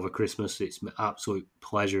football over Christmas. It's my absolute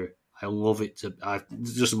pleasure. I love it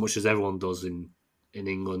just as much as everyone does in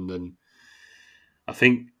England, and I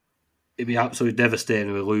think it'd be absolutely devastating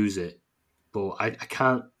if we lose it. But I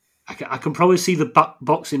can't. I can probably see the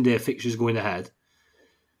Boxing Day fixtures going ahead.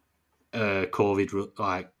 COVID,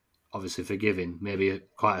 like obviously forgiving, maybe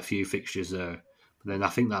quite a few fixtures there, but then I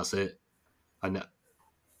think that's it. And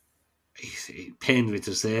it pains me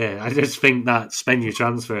to say, I just think that spend your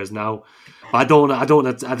transfers now. But I don't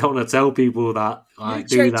want to tell people that, like,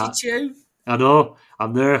 do that. You. I know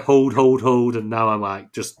I'm there, hold, and now I'm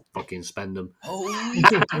like, just fucking spend them.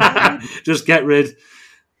 Just get rid.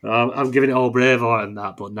 I'm giving it all Braveheart and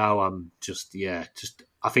that, but now I'm just I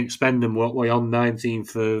think spend them. We're on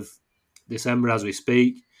 19th of December as we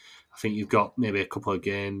speak. I think you've got maybe a couple of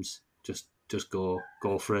games. Just go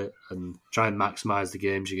for it and try and maximise the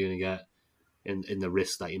games you're going to get in the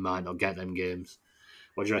risk that you might not get them games.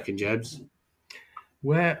 What do you reckon, Jebs?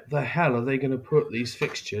 Where the hell are they going to put these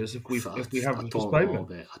fixtures if we have a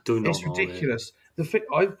postponement? I do not. It's ridiculous.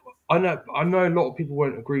 I know a lot of people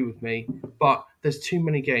won't agree with me, but there's too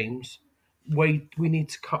many games. We need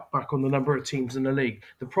to cut back on the number of teams in the league.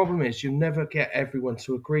 The problem is you'll never get everyone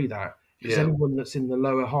to agree that. Because anyone that's in the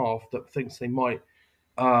lower half that thinks they might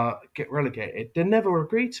get relegated, they never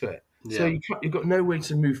agree to it. Yeah. So you've got no way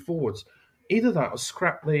to move forwards. Either that or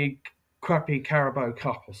scrap the crappy Carabao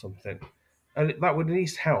Cup or something, and that would at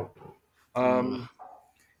least help. But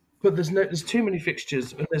there's too many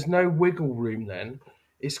fixtures and there's no wiggle room. Then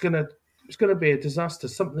it's gonna be a disaster.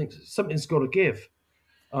 Something's got to give.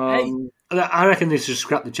 I reckon they should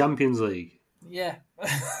scrap the Champions League. Yeah.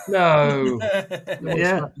 No.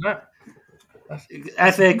 Yeah.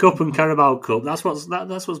 FA Cup and Carabao Cup. That's what's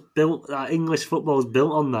built. English football's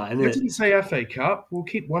built on that, isn't it? I didn't say FA Cup. We'll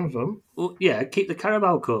keep one of them. Well, yeah, keep the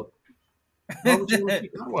Carabao Cup. Why would you want to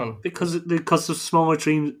keep that one? Because of smaller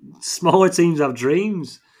teams. Smaller teams have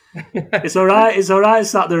dreams. It's all right. It's all right.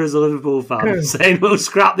 Sat there as a Liverpool fan saying we'll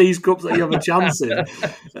scrap these cups that you have a chance in.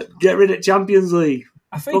 Get rid of Champions League.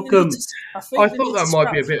 I thought that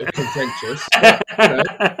might be a bit contentious.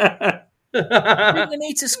 I think they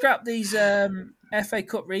need to scrap these FA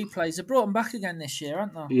Cup replays. They brought them back again this year,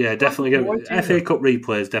 aren't they? Yeah, definitely FA Cup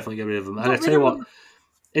replays. Definitely get rid of them. And I tell you what,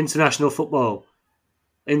 international football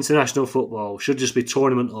should just be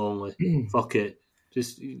tournament only. Fuck it.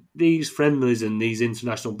 Just these friendlies and these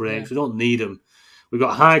international breaks. We don't need them. We've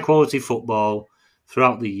got high quality football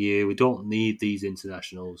throughout the year. We don't need these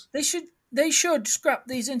internationals. They should scrap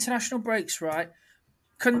these international breaks, right?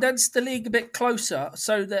 Condense the league a bit closer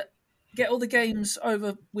so that get all the games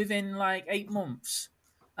over within like 8 months.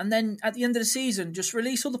 And then at the end of the season, just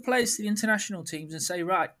release all the players to the international teams and say,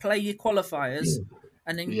 right, play your qualifiers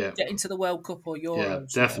and then get into the World Cup or Euros. Yeah,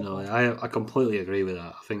 definitely. I completely agree with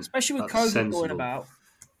that. I think especially with COVID sensible. Going about.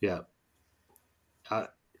 Yeah. I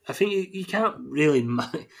think you can't really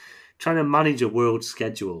trying to manage a world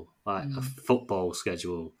schedule, like a football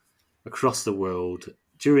schedule across the world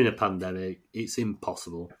during a pandemic. It's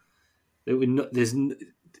impossible. You're not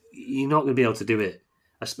going to be able to do it.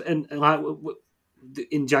 And like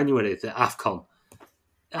in January, the AFCON.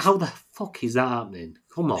 How the fuck is that happening?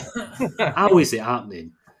 Come on. How is it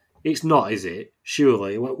happening? It's not, is it?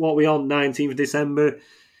 Surely. What are we on, 19th of December?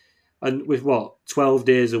 And with 14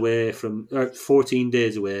 days away from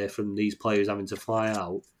these players having to fly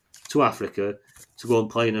out to Africa to go and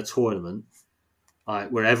play in a tournament, like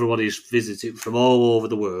where everybody's visited from all over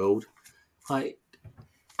the world. Like,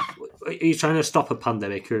 are you trying to stop a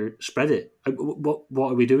pandemic or spread it?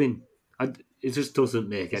 What are we doing? It just doesn't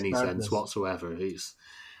make any sense whatsoever. It's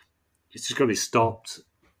just got to be stopped.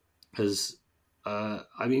 Because we're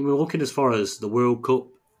looking as far as the World Cup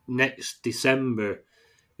next December.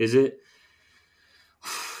 Is that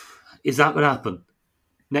going to happen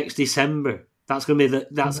next December? That's going to be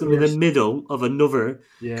the middle of another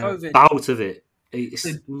bout of it. It's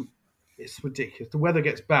ridiculous. The weather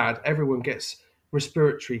gets bad. Everyone gets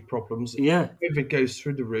respiratory problems. Yeah, COVID goes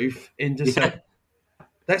through the roof in December. Yeah.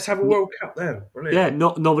 Let's have a World Cup then. Brilliant.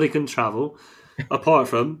 Yeah, nobody can travel apart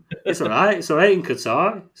from it's all right. It's all right in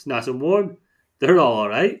Qatar. It's nice and warm. They're all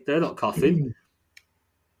right. They're not coughing.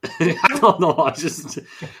 I don't know. I just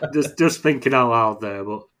thinking out loud there,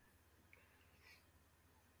 but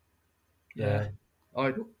yeah,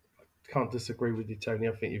 I can't disagree with you, Tony.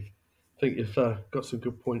 I think you've got some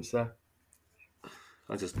good points there.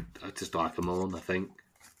 I just like them all. I think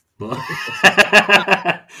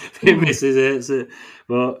but he misses it. So,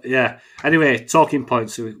 but yeah. Anyway, talking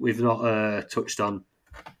points we've not touched on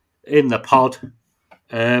in the pod.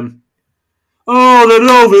 Oh, the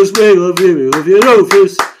Rovers, we love you,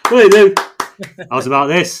 Rovers. What do you do? How's about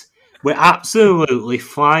this? We're absolutely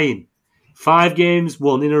flying. 5 games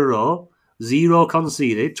won in a row, 0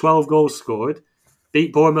 conceded, 12 goals scored.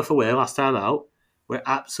 Beat Bournemouth away last time out. We're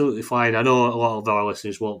absolutely flying. I know a lot of our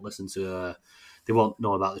listeners won't listen to. They won't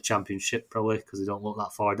know about the Championship probably because they don't look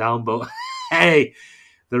that far down. But hey,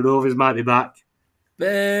 the Rovers might be back.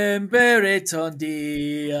 Ben Berreton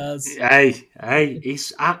Diaz. Hey,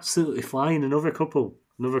 he's absolutely flying. Another couple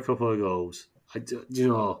of goals. You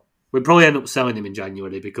know, we'd probably end up selling him in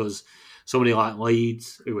January because somebody like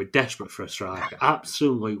Leeds, who are desperate for a striker,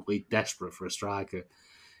 absolutely desperate for a striker,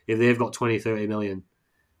 if they've got 20, 30 million,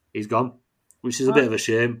 he's gone, which is a bit of a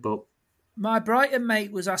shame. But my Brighton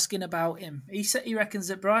mate was asking about him. He said he reckons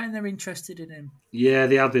that Brighton are interested in him. Yeah,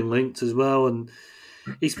 they have been linked as well, and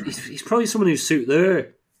he's probably someone who's suit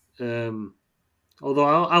there. Although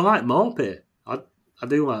I like Morphy. I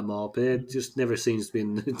do like Morphy. It just never seems to be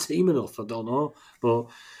in the team enough. I don't know. But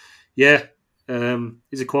yeah,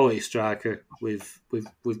 he's a quality striker. We've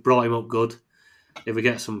brought him up good. If we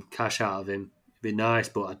get some cash out of him, it'd be nice.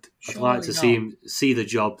 But I'd like to see him see the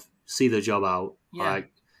job out. Yeah.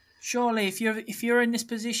 Like, surely, if you're in this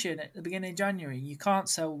position at the beginning of January, you can't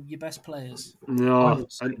sell your best players. no,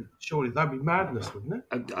 surely that'd be madness, wouldn't it?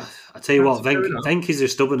 I tell you what, That's fair enough. Venky's are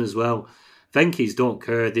stubborn as well. Venky's don't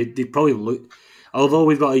care. They'd probably look. Although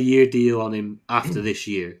we've got a year deal on him after this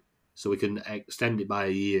year, so we can extend it by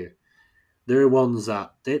a year. They're ones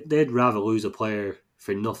that they'd rather lose a player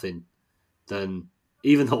for nothing than,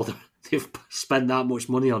 even though they've spent that much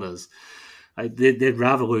money on us, they'd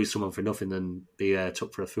rather lose someone for nothing than be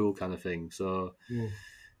took for a fool kind of thing. So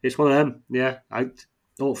it's one of them. Yeah,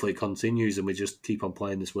 hopefully it continues and we just keep on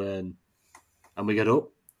playing this way and we get up.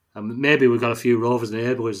 And maybe we've got a few Rovers and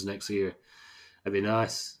Ablers next year. It'd be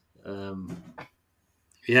nice.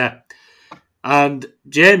 Yeah. And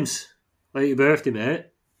James, like your birthday, mate.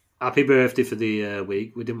 Happy birthday for the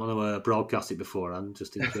week. We didn't want to broadcast it beforehand,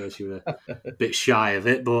 just in case you were a bit shy of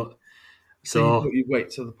it. But So you thought you'd wait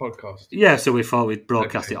till the podcast? Yeah, so we thought we'd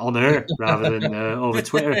broadcast it on air rather than over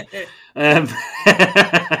Twitter.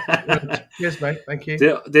 Cheers, mate. Thank you.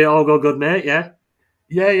 Did it all go good, mate? Yeah?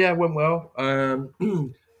 Yeah, went well.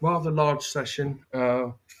 Rather large session.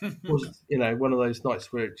 Was one of those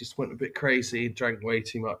nights where it just went a bit crazy, drank way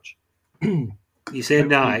too much. You say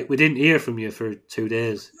night. We didn't hear from you for 2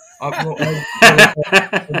 days. I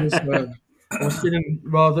was feeling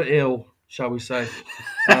rather ill, shall we say.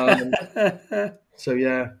 So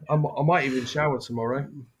yeah, I might even shower tomorrow.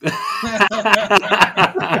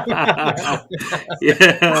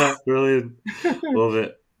 Yeah, brilliant. Love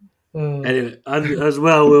it. Anyway, and as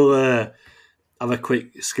well, we'll have a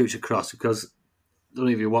quick scooch across because I don't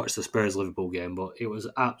know if you watched the Spurs-Liverpool game, but it was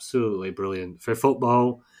absolutely brilliant. For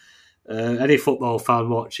football, any football fan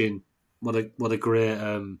watching, what a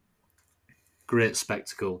great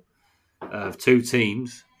spectacle of two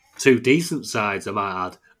teams, two decent sides, I might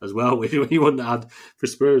add, as well, which you wouldn't add for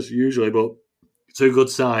Spurs usually, but two good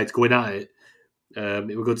sides going at it.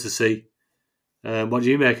 It was good to see. What do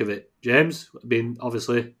you make of it, James? Being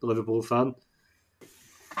obviously the Liverpool fan.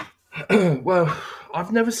 Well,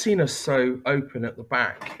 I've never seen us so open at the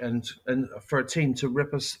back, and for a team to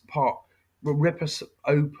rip us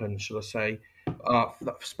open, should I say,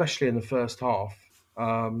 especially in the first half.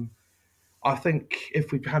 I think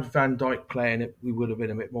if we'd had Van Dijk playing it, we would have been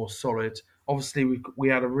a bit more solid. Obviously, we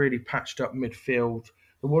had a really patched up midfield.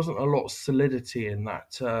 There wasn't a lot of solidity in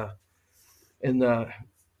that in the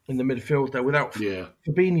midfield there. Without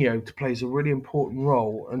Fabinho to plays a really important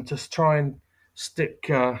role, and just try and stick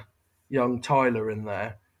young Tyler in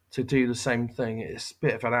there to do the same thing. It's a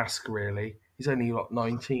bit of an ask, really. He's only like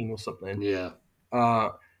 19 or something. Yeah. I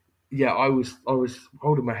was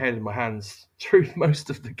holding my head in my hands through most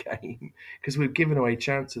of the game because we've given away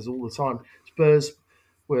chances all the time. Spurs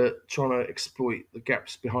were trying to exploit the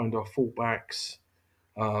gaps behind our fullbacks.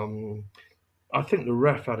 I think the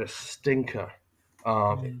ref had a stinker.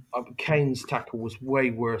 Kane's tackle was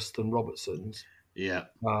way worse than Robertson's. Yeah.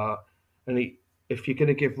 And if you're going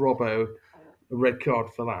to give Robbo a red card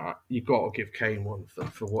for that, you've got to give Kane one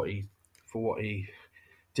for what he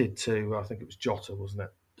did to, I think it was Jota, wasn't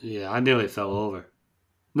it? Yeah, I nearly fell over.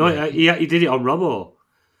 No, yeah. He did it on Robbo.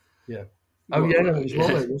 Yeah. Oh, yeah, no, it was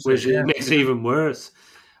Robbo. Which makes it even worse.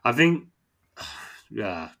 I think,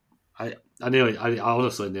 yeah, I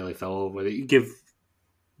honestly nearly fell over. You give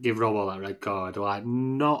Robbo that red card, like,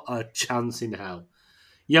 not a chance in hell.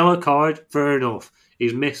 Yellow card, fair enough.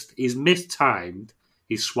 He's mistimed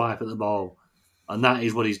his swipe at the ball, and that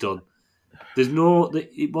is what he's done.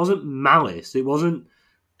 It wasn't malice. It wasn't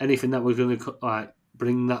anything that was going to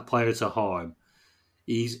bring that player to harm.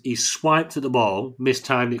 He swiped at the ball,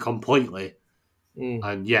 mistimed it completely,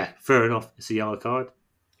 and yeah, fair enough. It's a yellow card.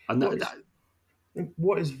 And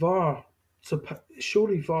what is VAR?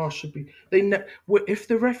 Surely VAR should be. If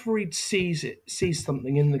the referee sees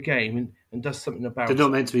something in the game and does something about they're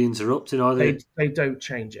not meant to be interrupting, are they? They don't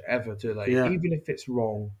change it ever, do they? Yeah. Even if it's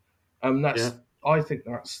wrong. I think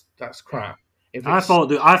that's crap. I thought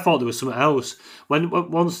there was something else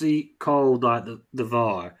once he called the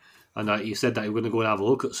VAR and he said that he was going to go and have a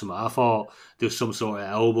look at something. I thought there was some sort of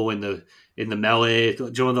elbow in the melee.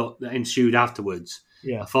 Do you know that ensued afterwards?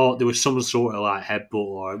 Yeah. I thought there was some sort of headbutt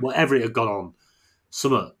or whatever it had gone on.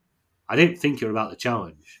 Something. I didn't think it was about the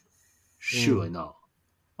challenge. Surely not.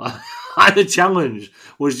 The challenge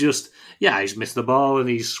was just he's missed the ball and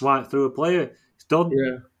he's swiped through a player. It's done.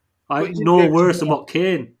 Yeah. No worse than what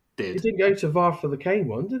Kane did. He didn't go to VAR for the Kane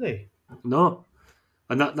one, did he? No,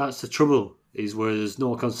 and that's the trouble is where there's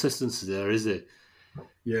no consistency there, is it?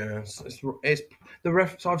 Yeah, it's the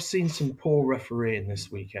ref. I've seen some poor refereeing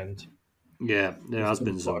this weekend. Yeah, there has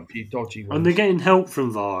been quite some a few dodgy ones, and they're getting help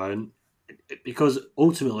from VAR, and because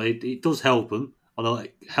ultimately it does help them on a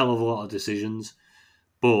hell of a lot of decisions,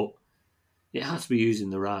 but it has to be used in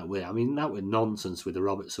the right way. I mean, that was nonsense with the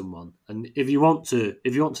Robertson one, and if you want to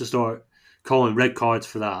start calling red cards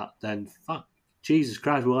for that, then fuck, Jesus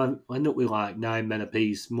Christ, we'll end up with 9 men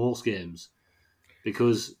apiece most games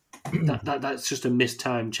because that's just a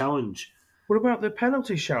mistimed challenge. What about the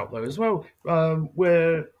penalty shout though as well,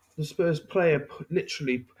 where the Spurs player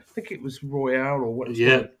literally, I think it was Royale or what?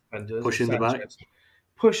 Pushing the back,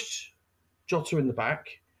 pushed Jota in the back,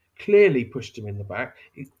 clearly pushed him in the back.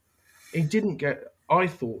 He didn't get. I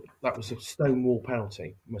thought that was a stonewall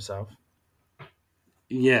penalty myself.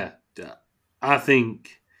 Yeah, I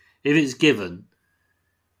think if it's given,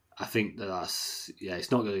 I think that's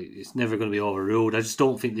it's never going to be overruled. I just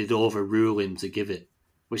don't think they'd overrule him to give it,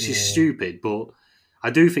 which is stupid. But I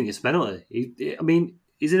do think it's penalty.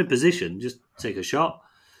 He's in a position, just take a shot.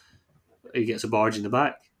 He gets a barge in the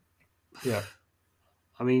back. Yeah.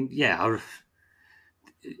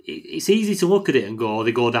 It's easy to look at it and go,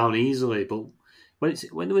 they go down easily. But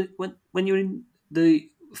when you're in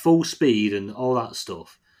the full speed and all that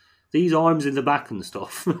stuff, these arms in the back and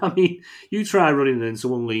stuff. You try running and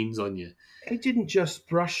someone leans on you. He didn't just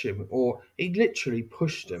brush him, or he literally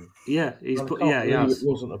pushed him. Yeah, It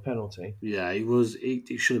wasn't a penalty. Yeah, he was. It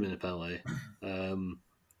should have been a penalty.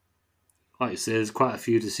 Like you say, there's quite a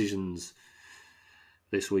few decisions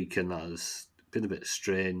this weekend that has been a bit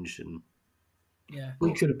strange, and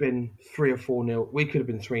we could have been 3 or 4-0. We could have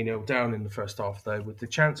been 3-0 down in the first half, though, with the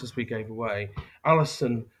chances we gave away.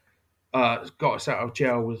 Alisson got us out of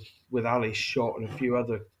jail with Ali's shot, and there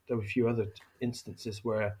were a few other instances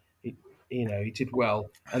where he did well,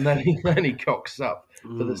 and then he cocks up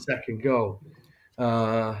for the second goal.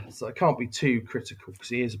 So I can't be too critical because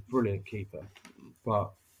he is a brilliant keeper,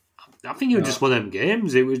 but I think it was just one of them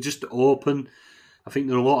games. It was just open. I think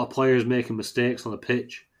there were a lot of players making mistakes on the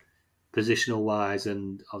pitch, positional wise,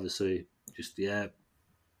 and obviously just It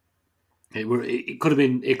could have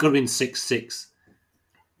been 6-6.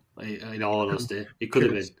 In all honesty, it could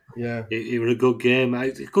have been. Yeah, it was a good game.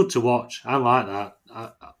 It's good to watch. I like that.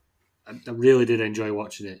 I really did enjoy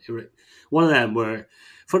watching it. One of them where,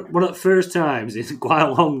 for one of the first times in quite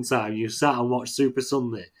a long time, you sat and watched Super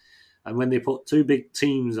Sunday, and when they put two big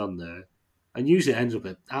teams on there, and usually it ends up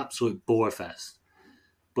an absolute bore fest.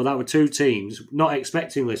 But that were two teams, not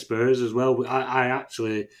expectingly Spurs as well. I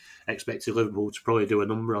actually expected Liverpool to probably do a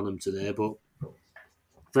number on them today, but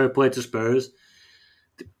fair play to Spurs.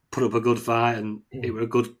 They put up a good fight, and it was a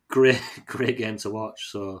great game to watch.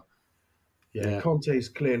 So, yeah. Conte's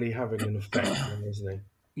clearly having an effect on him, isn't he?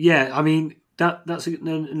 Yeah, that's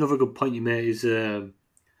another good point you made. Is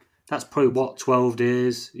that's probably 12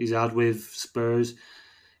 days he's had with Spurs.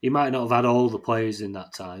 He might not have had all the players in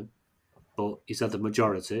that time, but he's had the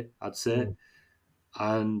majority, I'd say.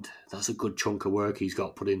 And that's a good chunk of work he's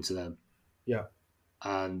got put into them. Yeah.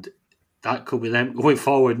 And that could be them going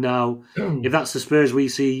forward now. If that's the Spurs we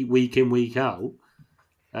see week in, week out,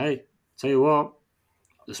 hey, tell you what,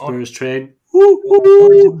 the Spurs train. I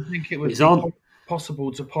didn't think it would be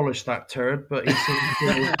possible to polish that turd, but he seems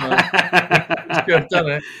to have done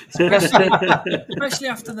it. Especially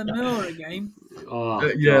after the Miller game. Oh,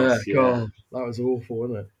 God, that was awful,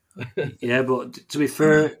 wasn't it? Yeah, but to be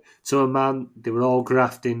fair to a man, they were all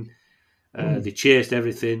grafting. They chased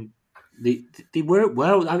everything. They worked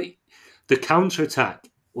well. The counter attack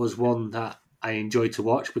was one that I enjoyed to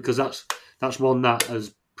watch because that's one that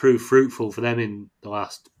has proved fruitful for them in the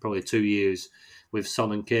last probably 2 years with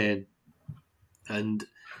Son and Kane, and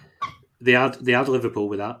they had Liverpool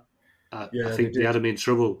with that. I think they had them in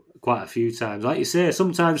trouble quite a few times. Like you say,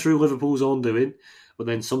 sometimes through Liverpool's own doing, but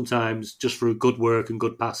then sometimes just through good work and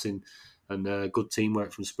good passing and good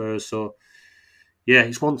teamwork from Spurs. So yeah,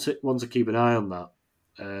 it's one to keep an eye on that.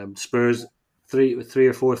 Spurs three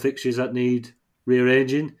or four fixtures that need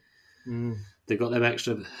rearranging. They've got them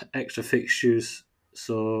extra fixtures.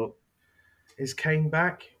 So is Kane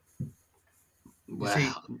back? Well,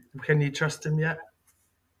 Can you trust him yet?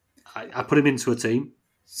 I put him into a team.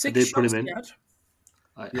 6 I did put shots him in. he had.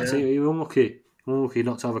 I think you're unlucky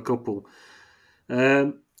not to have a couple.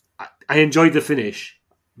 I enjoyed the finish,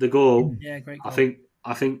 the goal. Yeah, great goal.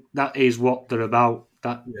 I think that is what they're about.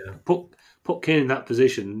 That put Kane in that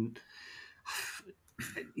position.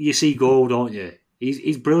 You see goal, don't you?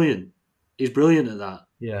 He's brilliant. He's brilliant at that.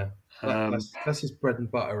 Yeah. That's his bread and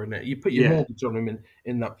butter, isn't it? You put your mortgage on him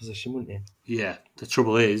in that position, wouldn't you? Yeah. The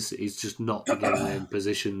trouble is, he's just not getting in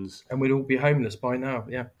positions. And we'd all be homeless by now,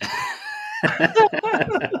 yeah.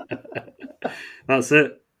 That's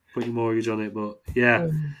it. Put your mortgage on it, but yeah.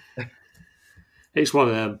 It's one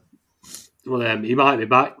of them. He might be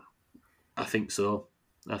back. I think so.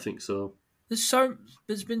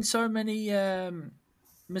 There's been so many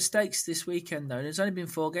mistakes this weekend though. There's only been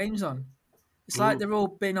 4 games on. It's like they're all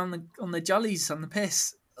been on the jollies, on the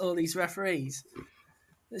piss, all these referees.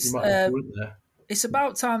 It's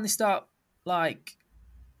about time they start like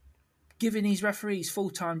giving these referees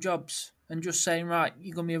full-time jobs and just saying, right,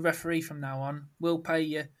 you're going to be a referee from now on. We'll pay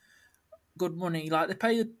you good money. Like they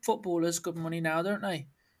pay the footballers good money now, don't they?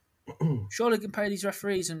 Surely they can pay these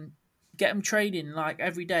referees and get them training like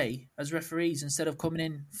every day as referees instead of coming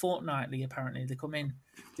in fortnightly. Apparently, they come in,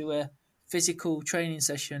 do a physical training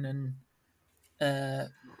session and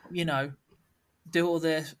do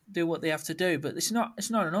what they have to do. But it's not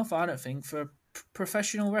enough, I don't think, for a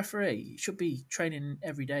professional referee. It should be training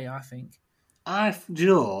every day, I think. I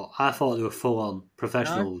thought they were full on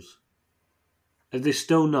professionals. No? Are they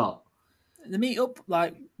still not? They meet up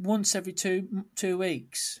like once every two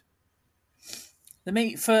weeks. They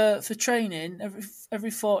meet for training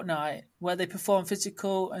every fortnight, where they perform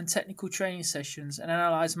physical and technical training sessions and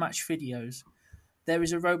analyse match videos. There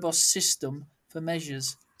is a robust system for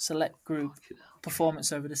measures select group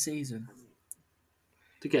performance over the season.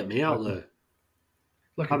 To get me out there.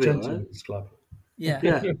 Like a gentleman's club. Yeah.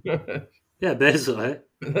 Yeah, basically.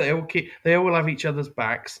 They all have each other's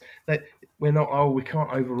backs. We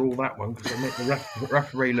can't overrule that one because it'll make the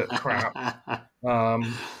referee look crap.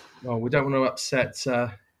 We don't want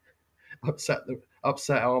to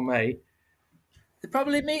upset our mate. They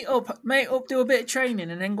probably meet up, do a bit of training,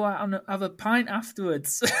 and then go out and have a pint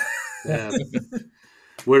afterwards. Yeah.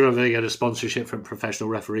 We're not going to get a sponsorship from Professional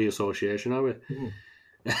Referee Association, are we?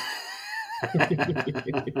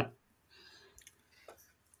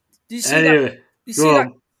 Do you see that?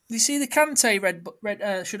 Do you see the Kante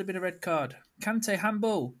red? Should have been a red card. Kante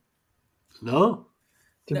handball. No.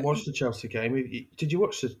 Didn't watch the Chelsea game. Did you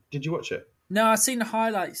watch it? No, I've seen the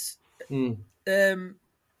highlights.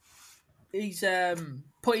 He's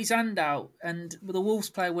put his hand out, and the Wolves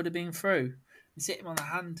player would have been through. He's hit him on the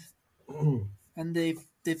hand, and they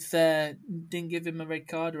didn't give him a red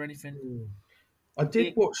card or anything. I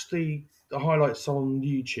did watch the highlights on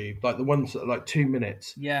YouTube, like the ones that are like 2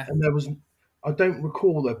 minutes. Yeah, and I don't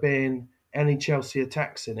recall there being any Chelsea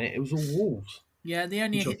attacks in it. It was all Wolves. Yeah, they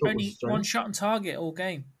only one shot on target all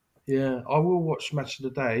game. Yeah, I will watch Match of the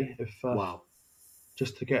Day wow,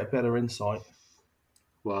 just to get a better insight.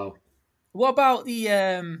 Wow. What about the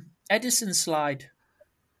Edison slide?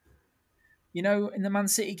 You know, in the Man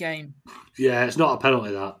City game. Yeah, it's not a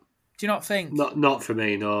penalty. That. Do you not think? Not for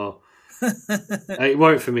me. No. It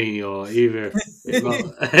weren't for me either.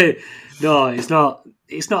 No, it's not.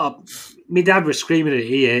 It's not. My dad was screaming it.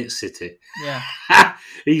 He hates City. Yeah.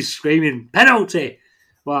 He's screaming penalty.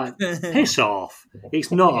 Like, piss off.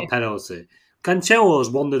 It's not a penalty. Cancelo's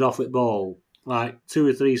wandered off with ball like 2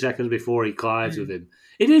 or 3 seconds before he collides with him.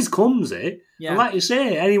 It is clumsy. Yeah. And like you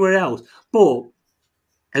say, anywhere else. But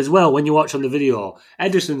as well, when you watch on the video,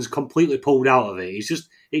 Edison's completely pulled out of it. It's just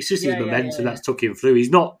his momentum that's took him through.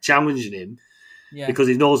 He's not challenging him because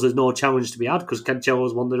he knows there's no challenge to be had because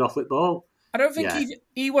Cancelo's wandered off with ball. I don't think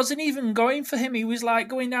he wasn't even going for him. He was like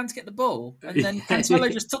going down to get the ball, and then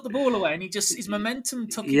Cancelo just took the ball away, and his momentum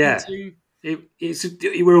took him into.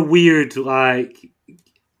 It were a weird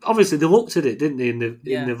Obviously, they looked at it, didn't they, in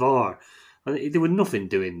the VAR, and there was nothing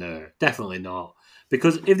doing there. Definitely not,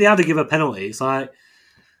 because if they had to give a penalty, it's like,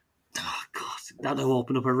 oh God, that'll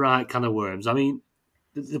open up a right can of worms. I mean,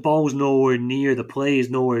 the ball's nowhere near, the play is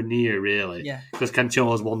nowhere near, really. Yeah. Because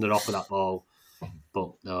Cancela's wandered off of that ball.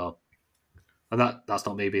 But no. And that's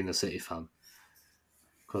not me being a City fan.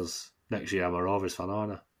 Because next year I'm a Rovers fan,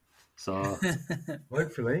 aren't I? So,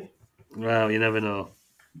 Hopefully. well, you never know.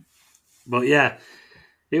 But yeah,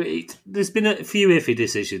 there's been a few iffy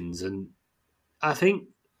decisions, and I think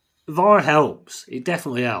VAR helps. It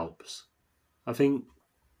definitely helps. I think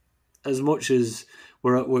as much as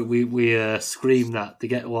we scream that they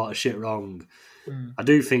get a lot of shit wrong, I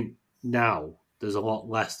do think now there's a lot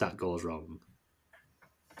less that goes wrong.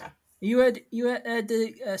 You heard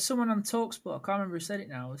someone on Talksport, I can't remember who said it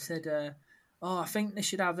now, said, I think they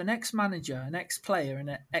should have an ex-manager, an ex-player, and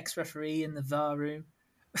an ex-referee in the VAR room.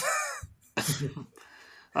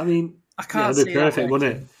 I mean, I can't it'd see be perfect, that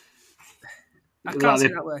wouldn't working. it? I can't see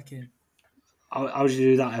that working. How would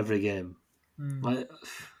you do that every game? Like,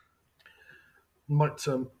 Might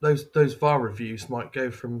those VAR reviews might go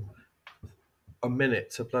from a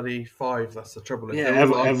minute to bloody 5. That's the trouble. If yeah,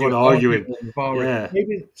 they're all everyone arguing. on the VAR, Yeah.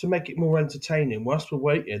 maybe to make it more entertaining, whilst we're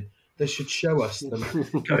waiting, they should show us them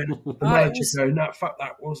going. The manager going, "No, fuck,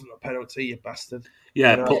 that wasn't a penalty, you bastard."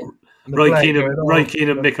 Yeah, You know, put and the Roy player Keane going,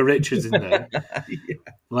 and Micah Richards in there. Yeah.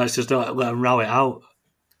 Let's just let them row it out.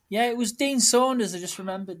 Yeah, it was Dean Saunders, I just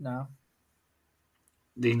remembered now.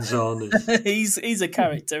 Dean Saunders. he's a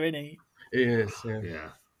character, isn't he? It is,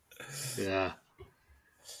 yeah.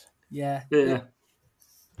 Yeah.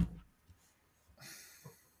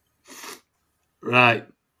 Right.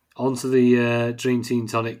 On to the Dream Team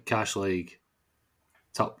Tonic Cash League.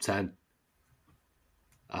 Top 10.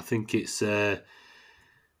 I think it's...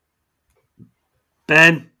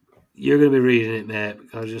 Ben, you're going to be reading it, mate.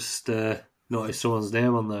 I just noticed someone's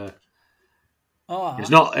name on there. Oh, It's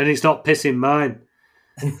not pissing mine.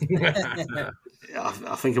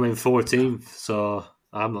 I think I'm in 14th, so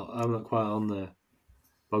I'm not quite on there.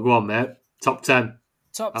 But go on, mate. Top 10.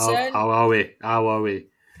 Top 10. How are we?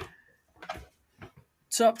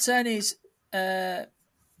 Top 10 is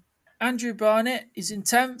Andrew Barnett is in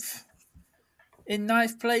 10th. In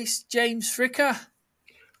 9th place, James Fricker.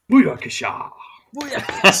 Booyakasha.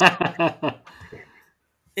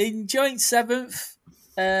 In joint 7th,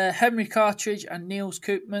 Henry Cartridge and Niels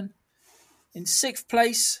Koopman. In 6th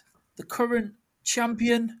place, the current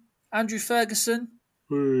champion, Andrew Ferguson.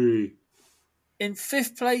 Hey. In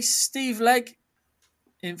 5th place, Steve Legg.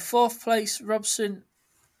 In 4th place,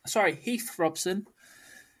 Heath Robson.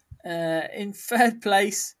 In 3rd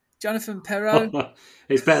place, Jonathan Perrault.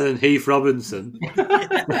 It's better than Heath Robinson.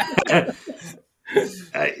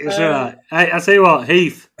 It's all right. Hey, I tell you what,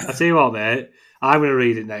 Heath. I tell you what, mate. I'm going to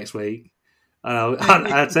read it next week. And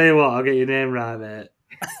I'll tell you what, I'll get your name right, mate.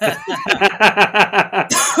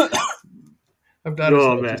 I'm glad Go it's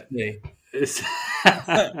on, not just me.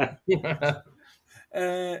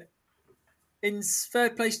 In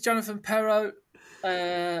 3rd place, Jonathan Perrault.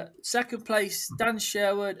 2nd place, Dan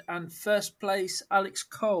Sherwood. And 1st place, Alex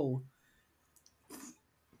Cole.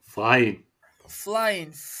 Flying.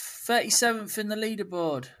 37th in the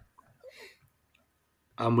leaderboard.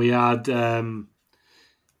 And we had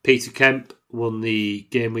Peter Kemp won the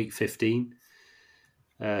Game Week 15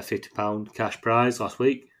 £50 cash prize last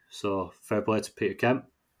week. So fair play to Peter Kemp.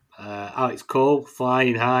 Alex Cole,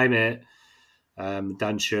 flying high, mate.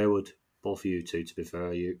 Dan Sherwood, both of you two, to be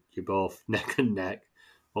fair. You're both neck and neck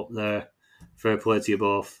up there. Fair play to you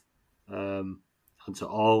both. And to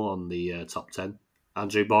all on the top 10.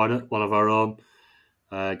 Andrew Barnett, one of our own.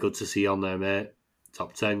 Good to see you on there, mate.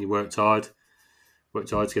 Top 10, you worked hard.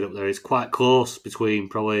 Worked hard to get up there. It's quite close between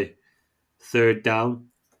probably 3rd down,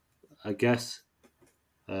 I guess.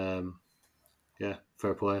 Yeah,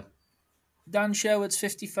 fair play. Dan Sherwood's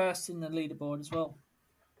 51st in the leaderboard as well.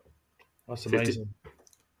 That's amazing.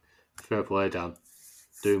 Fair play, Dan.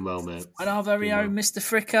 Doing well, mate. And our very own Mr.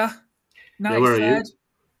 Fricker. Yeah, where are you?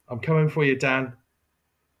 I'm coming for you, Dan.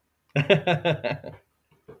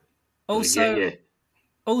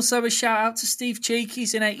 Also a shout out to Steve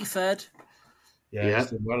Cheeky's in 83rd. Yeah, he's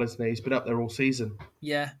doing well, isn't he? He's been up there all season.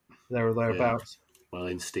 Yeah. There or thereabouts. Yeah. Well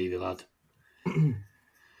in, Stevie, lad.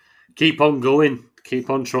 Keep on going. Keep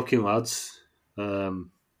on trucking, lads. Like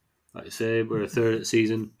I say, we're third at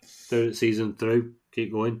season through.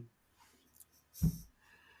 Keep going.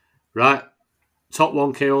 Right. Top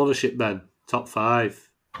 1K ownership, Ben. Top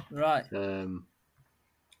 5. Right.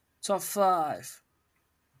 Top 5.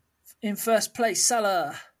 In 1st place,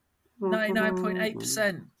 Salah,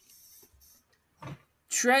 99.8%.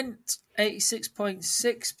 Trent,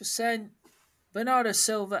 86.6%. Bernardo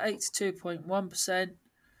Silva, 82.1%.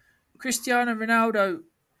 Cristiano Ronaldo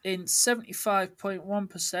in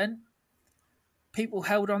 75.1%. people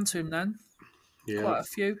held on to him then. Yeah. Quite a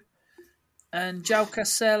few. And João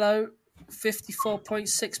Cancelo,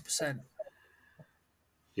 54.6%.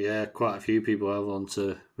 Yeah, quite a few people have on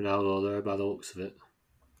to Ronaldo there by the looks of it.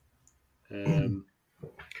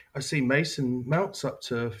 I see Mason Mount's up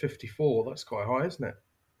to 54. That's quite high, isn't it?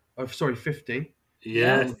 Oh, sorry, 50.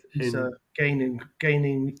 Yeah, He's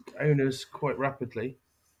gaining owners quite rapidly.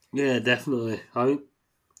 yeah, definitely. I mean,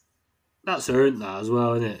 that's earned that as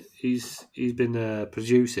well, isn't it? He's been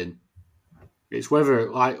producing. It's whether,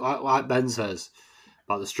 like Ben says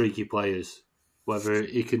about the streaky players, whether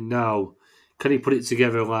he can he put it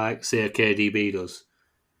together like say a KDB does,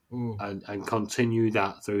 and continue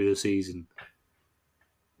that through the season.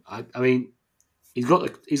 I mean, he's got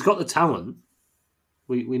the talent.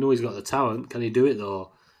 We know he's got the talent. Can he do it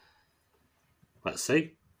though? Let's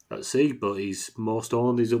see. But he's most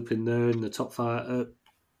owned. He's up in there in the top five,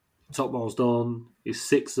 top most owned. He's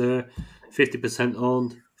sixth there, 50%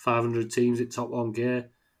 owned. 500 teams at top one gear.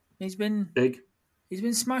 He's been Big. He's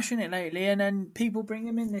been smashing it lately, and then people bring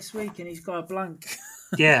him in this week, and he's got a blank.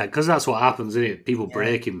 Yeah, because that's what happens, isn't it? People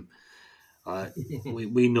break him.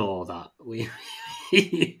 We know that. We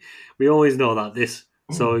always know that.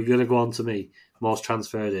 So you're going to go on to me. Most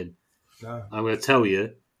transferred in. No. I'm going to tell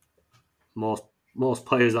you most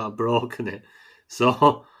players that have broken it.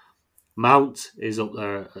 So Mount is up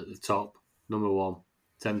there at the top, number one.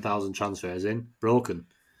 10,000 transfers in, broken.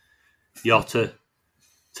 Jota,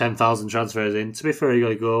 10,000 transfers in. To be fair, he got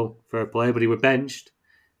to go for a play, but he was benched.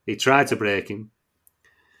 He tried to break him.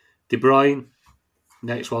 De Bruyne,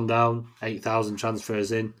 next one down, 8,000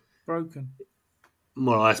 transfers in. Broken.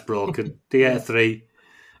 More or less broken. They get 3.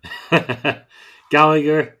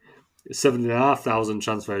 Gallagher, 7,500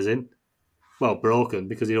 transfers in. Well, broken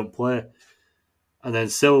because he don't play. And then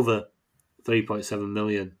Silva, 3.7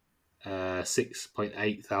 million,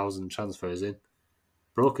 6.8 thousand transfers in.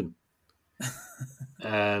 Broken.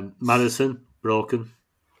 Madison, broken.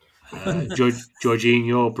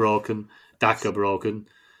 Jorginho, broken. Daka, broken.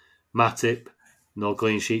 Matip, no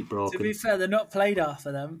clean sheet, broken. To be fair, they're not played half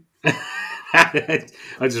of them.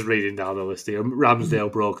 I'm just reading down the list here.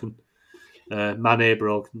 Ramsdale, broken. Mane,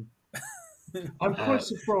 broken. I'm quite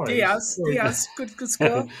surprised. Diaz, good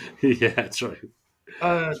score. Yeah, true.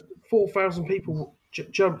 4,000 people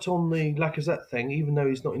jumped on the Lacazette thing, even though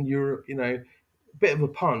he's not in Europe. You know, a bit of a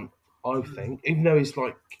punt, I think. Even though he's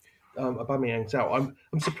like Aubameyang's out,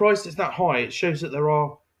 I'm surprised it's that high. It shows that there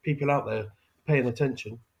are people out there paying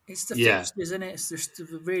attention. It's the fixtures, isn't it? It's just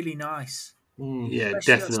really nice. Yeah, Especially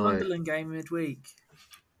definitely. that Sunderland game midweek.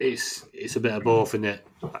 It's a bit of both, isn't it?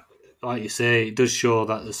 Like you say, it does show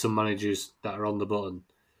that there's some managers that are on the button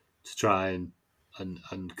to try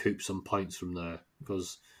and coop some points from there,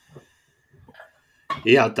 because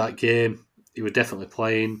he had that game. He was definitely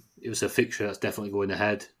playing. It was a fixture that's definitely going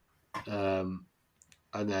ahead. And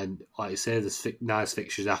then, like you say, there's nice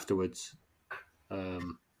fixtures afterwards.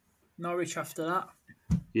 Norwich after that.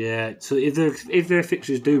 Yeah, so if their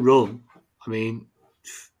fixtures do run, I mean,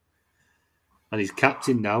 and he's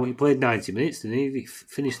captain now. He played 90 minutes, didn't he? He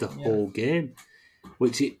finished the whole game,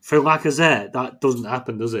 which for Lacazette that doesn't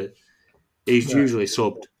happen, does it? He's usually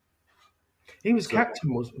subbed. He was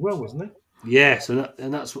captain, wasn't he? Yeah, so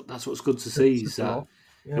that's what's good to see. Is that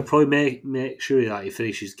he'll probably make sure that he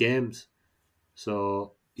finishes games.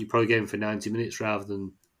 So you probably get him for 90 minutes rather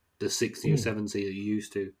than the 60 or 70 that you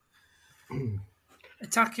used to.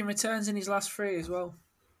 Attacking returns in his last 3 as well.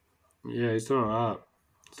 Yeah, he's done all right.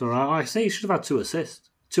 Like I say, he should have had 2 assists.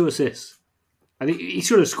 2 assists. And he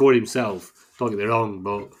should have scored himself. Don't get me wrong,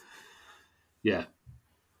 but yeah,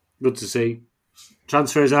 good to see.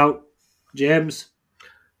 Transfers out, James.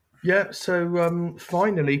 Yeah, so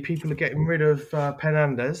finally people are getting rid of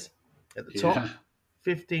Penandes at the top.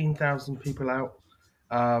 15,000 people out.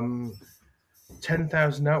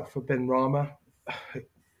 10,000 out for Ben Rama.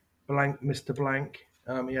 Blank, Mr. Blank.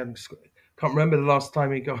 He hadn't. Can't remember the last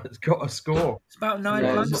time he got a score. It's about 9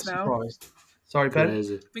 blanks now. Surprised. Sorry, Ben.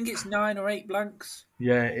 Crazy. I think it's 9 or 8 blanks.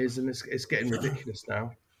 Yeah, it is, and it's getting ridiculous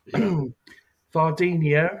now.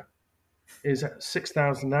 Vardinia is at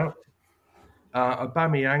 6,000 out.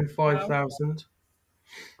 Aubameyang 5,000,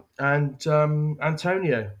 and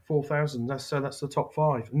Antonio 4,000. That's the top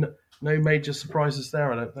 5. No major surprises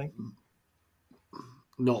there, I don't think.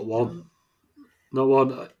 Not one.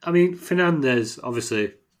 I mean, Fernandez,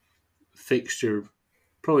 obviously,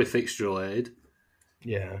 probably fixture related.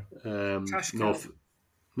 Yeah. Cash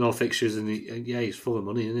No fixtures, and he's full of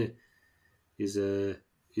money, isn't he?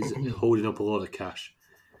 He's holding up a lot of cash.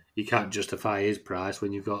 You can't justify his price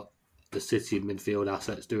when you've got the City midfield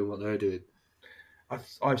assets doing what they're doing.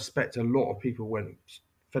 I expect a lot of people went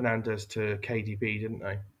Fernandez to KDB, didn't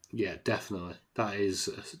they? Yeah, definitely. That is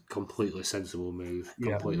a completely sensible move.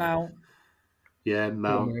 Yeah. Completely. Mount. Yeah,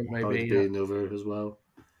 Mount Maybe, probably yeah. be another as well.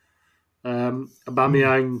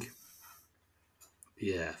 Aubameyang,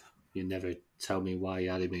 yeah, you never tell me why you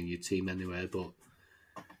had him in your team anyway, but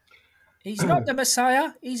He's not the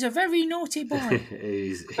Messiah. He's a very naughty boy.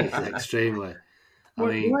 he's extremely. I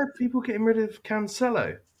Why mean, are people getting rid of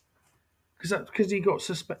Cancelo? Because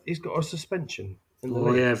he's got a suspension in the oh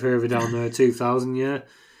league. yeah, further down there, 2000, yeah.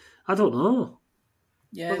 I don't know.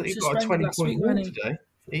 Yeah, Well, he he was got a suspended last 20-point week, rule wasn't he? today.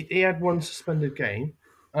 He had one suspended game.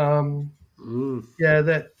 Mm. Yeah,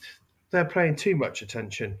 they're paying too much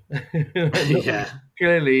attention. Yeah.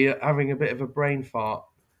 Clearly having a bit of a brain fart.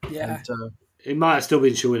 Yeah. And, It might have still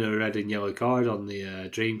been showing a red and yellow card on the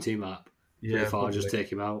Dream Team app. So yeah, if I probably. just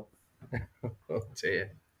take him out. Oh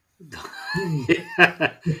dear.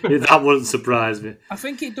 Yeah, that wouldn't surprise me. I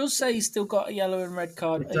think it does say he's still got a yellow and red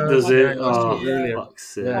card. Does Yeah, it? it Oh, was earlier. fuck's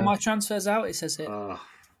sake. Yeah. On my transfers out, it says it.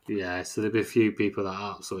 Yeah, so there'll be a few people that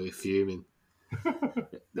are absolutely fuming.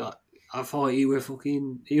 I thought you were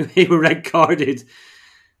you were red carded.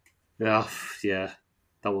 Yeah, that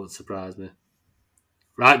wouldn't surprise me.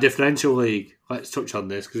 Right, differential league. Let's touch on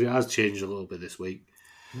this because it has changed a little bit this week.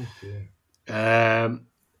 Oh, dear.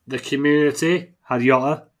 The community had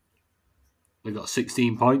Yotta. They got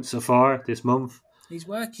 16 points so far this month. He's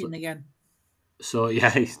working again. So yeah,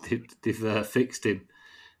 they've fixed him.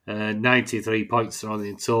 93 points are on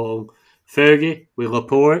in total. Fergie with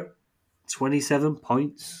Laporte, 27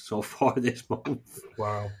 points so far this month.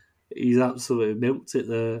 Wow. He's absolutely milked it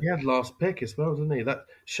there. He had last pick as well, didn't he? That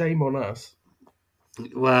shame on us.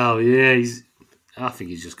 Well, yeah, I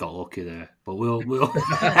think he's just got lucky there. But we'll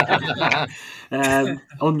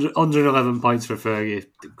 111 points for Fergie.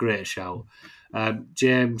 Great shout.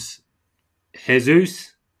 James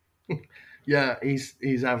Jesus. Yeah, he's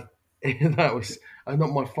that was not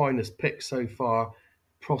my finest pick so far.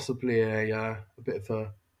 Possibly a bit of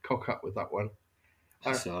a cock up with that one.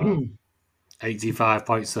 So 85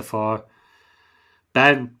 points so far.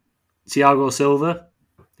 Ben Thiago Silva.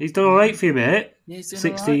 He's done all right for you, mate. Yeah, he's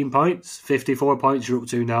doing 16 points, 54 points you're up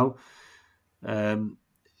to now.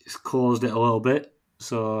 It's closed it a little bit,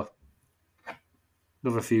 so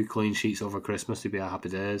another few clean sheets over Christmas would be a happy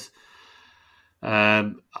days.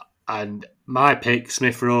 And my pick,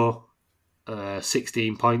 Smith Rowe,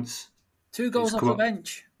 16 points. 2 goals off the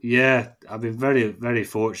bench. Yeah, I've been very, very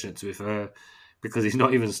fortunate to be fair, because he's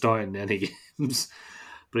not even starting any games,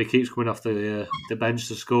 but he keeps coming off the bench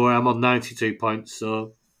to score. I'm on 92 points,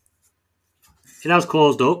 so it has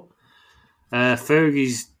closed up.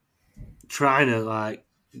 Fergie's trying to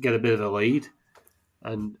get a bit of a lead,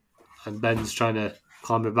 and Ben's trying to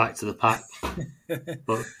climb back to the pack.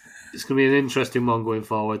 But it's going to be an interesting one going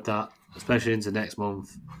forward, that especially into next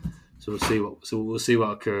month. So we'll see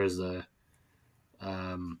what occurs there.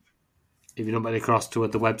 If you've not been across to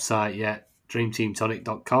the website yet,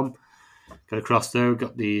 dreamteamtonic.com, get across there. We've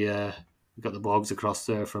got the blogs across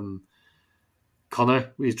there from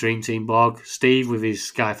Connor with his Dream Team blog, Steve with his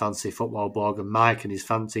Sky Fantasy Football blog, and Mike and his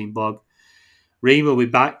Fan Team blog. Reem will be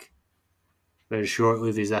back very shortly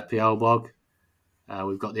with his FPL blog.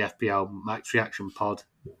 We've got the FPL Max Reaction Pod.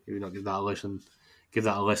 If you not give that a listen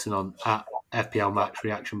on at FPL Max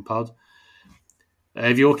Reaction Pod.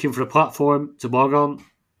 If you're looking for a platform to blog on,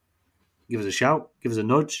 give us a shout, give us a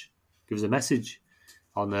nudge, give us a message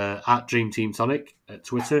on at Dream Team Tonic at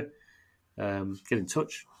Twitter. Get in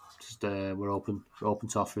touch. Just we're open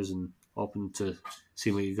to offers and open to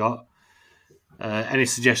seeing what you got. Any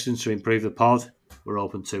suggestions to improve the pod, we're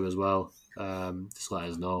open to as well. Just let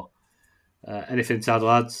us know. Anything to add,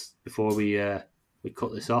 lads, before we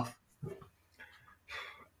cut this off?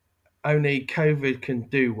 Only COVID can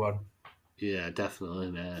do one. Yeah,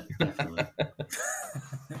 definitely, mate. Definitely.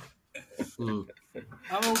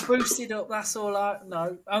 I'm all boosted up, that's all I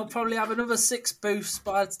know. I'll probably have another 6 boosts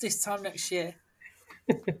by this time next year.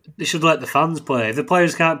 They should let the fans play. If the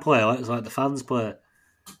players can't play, let's let the fans play.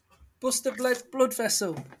 Bust a blood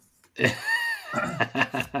vessel.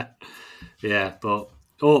 Yeah, but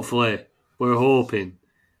hopefully, we're hoping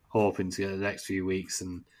to get the next few weeks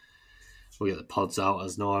and we'll get the pods out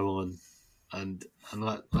as normal and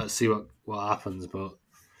let's see what happens. But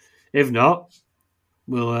if not,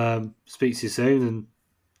 we'll speak to you soon and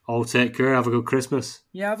all take care. Have a good Christmas.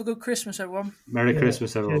 Yeah, have a good Christmas, everyone. Merry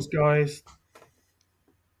Christmas, everyone. Cheers, guys.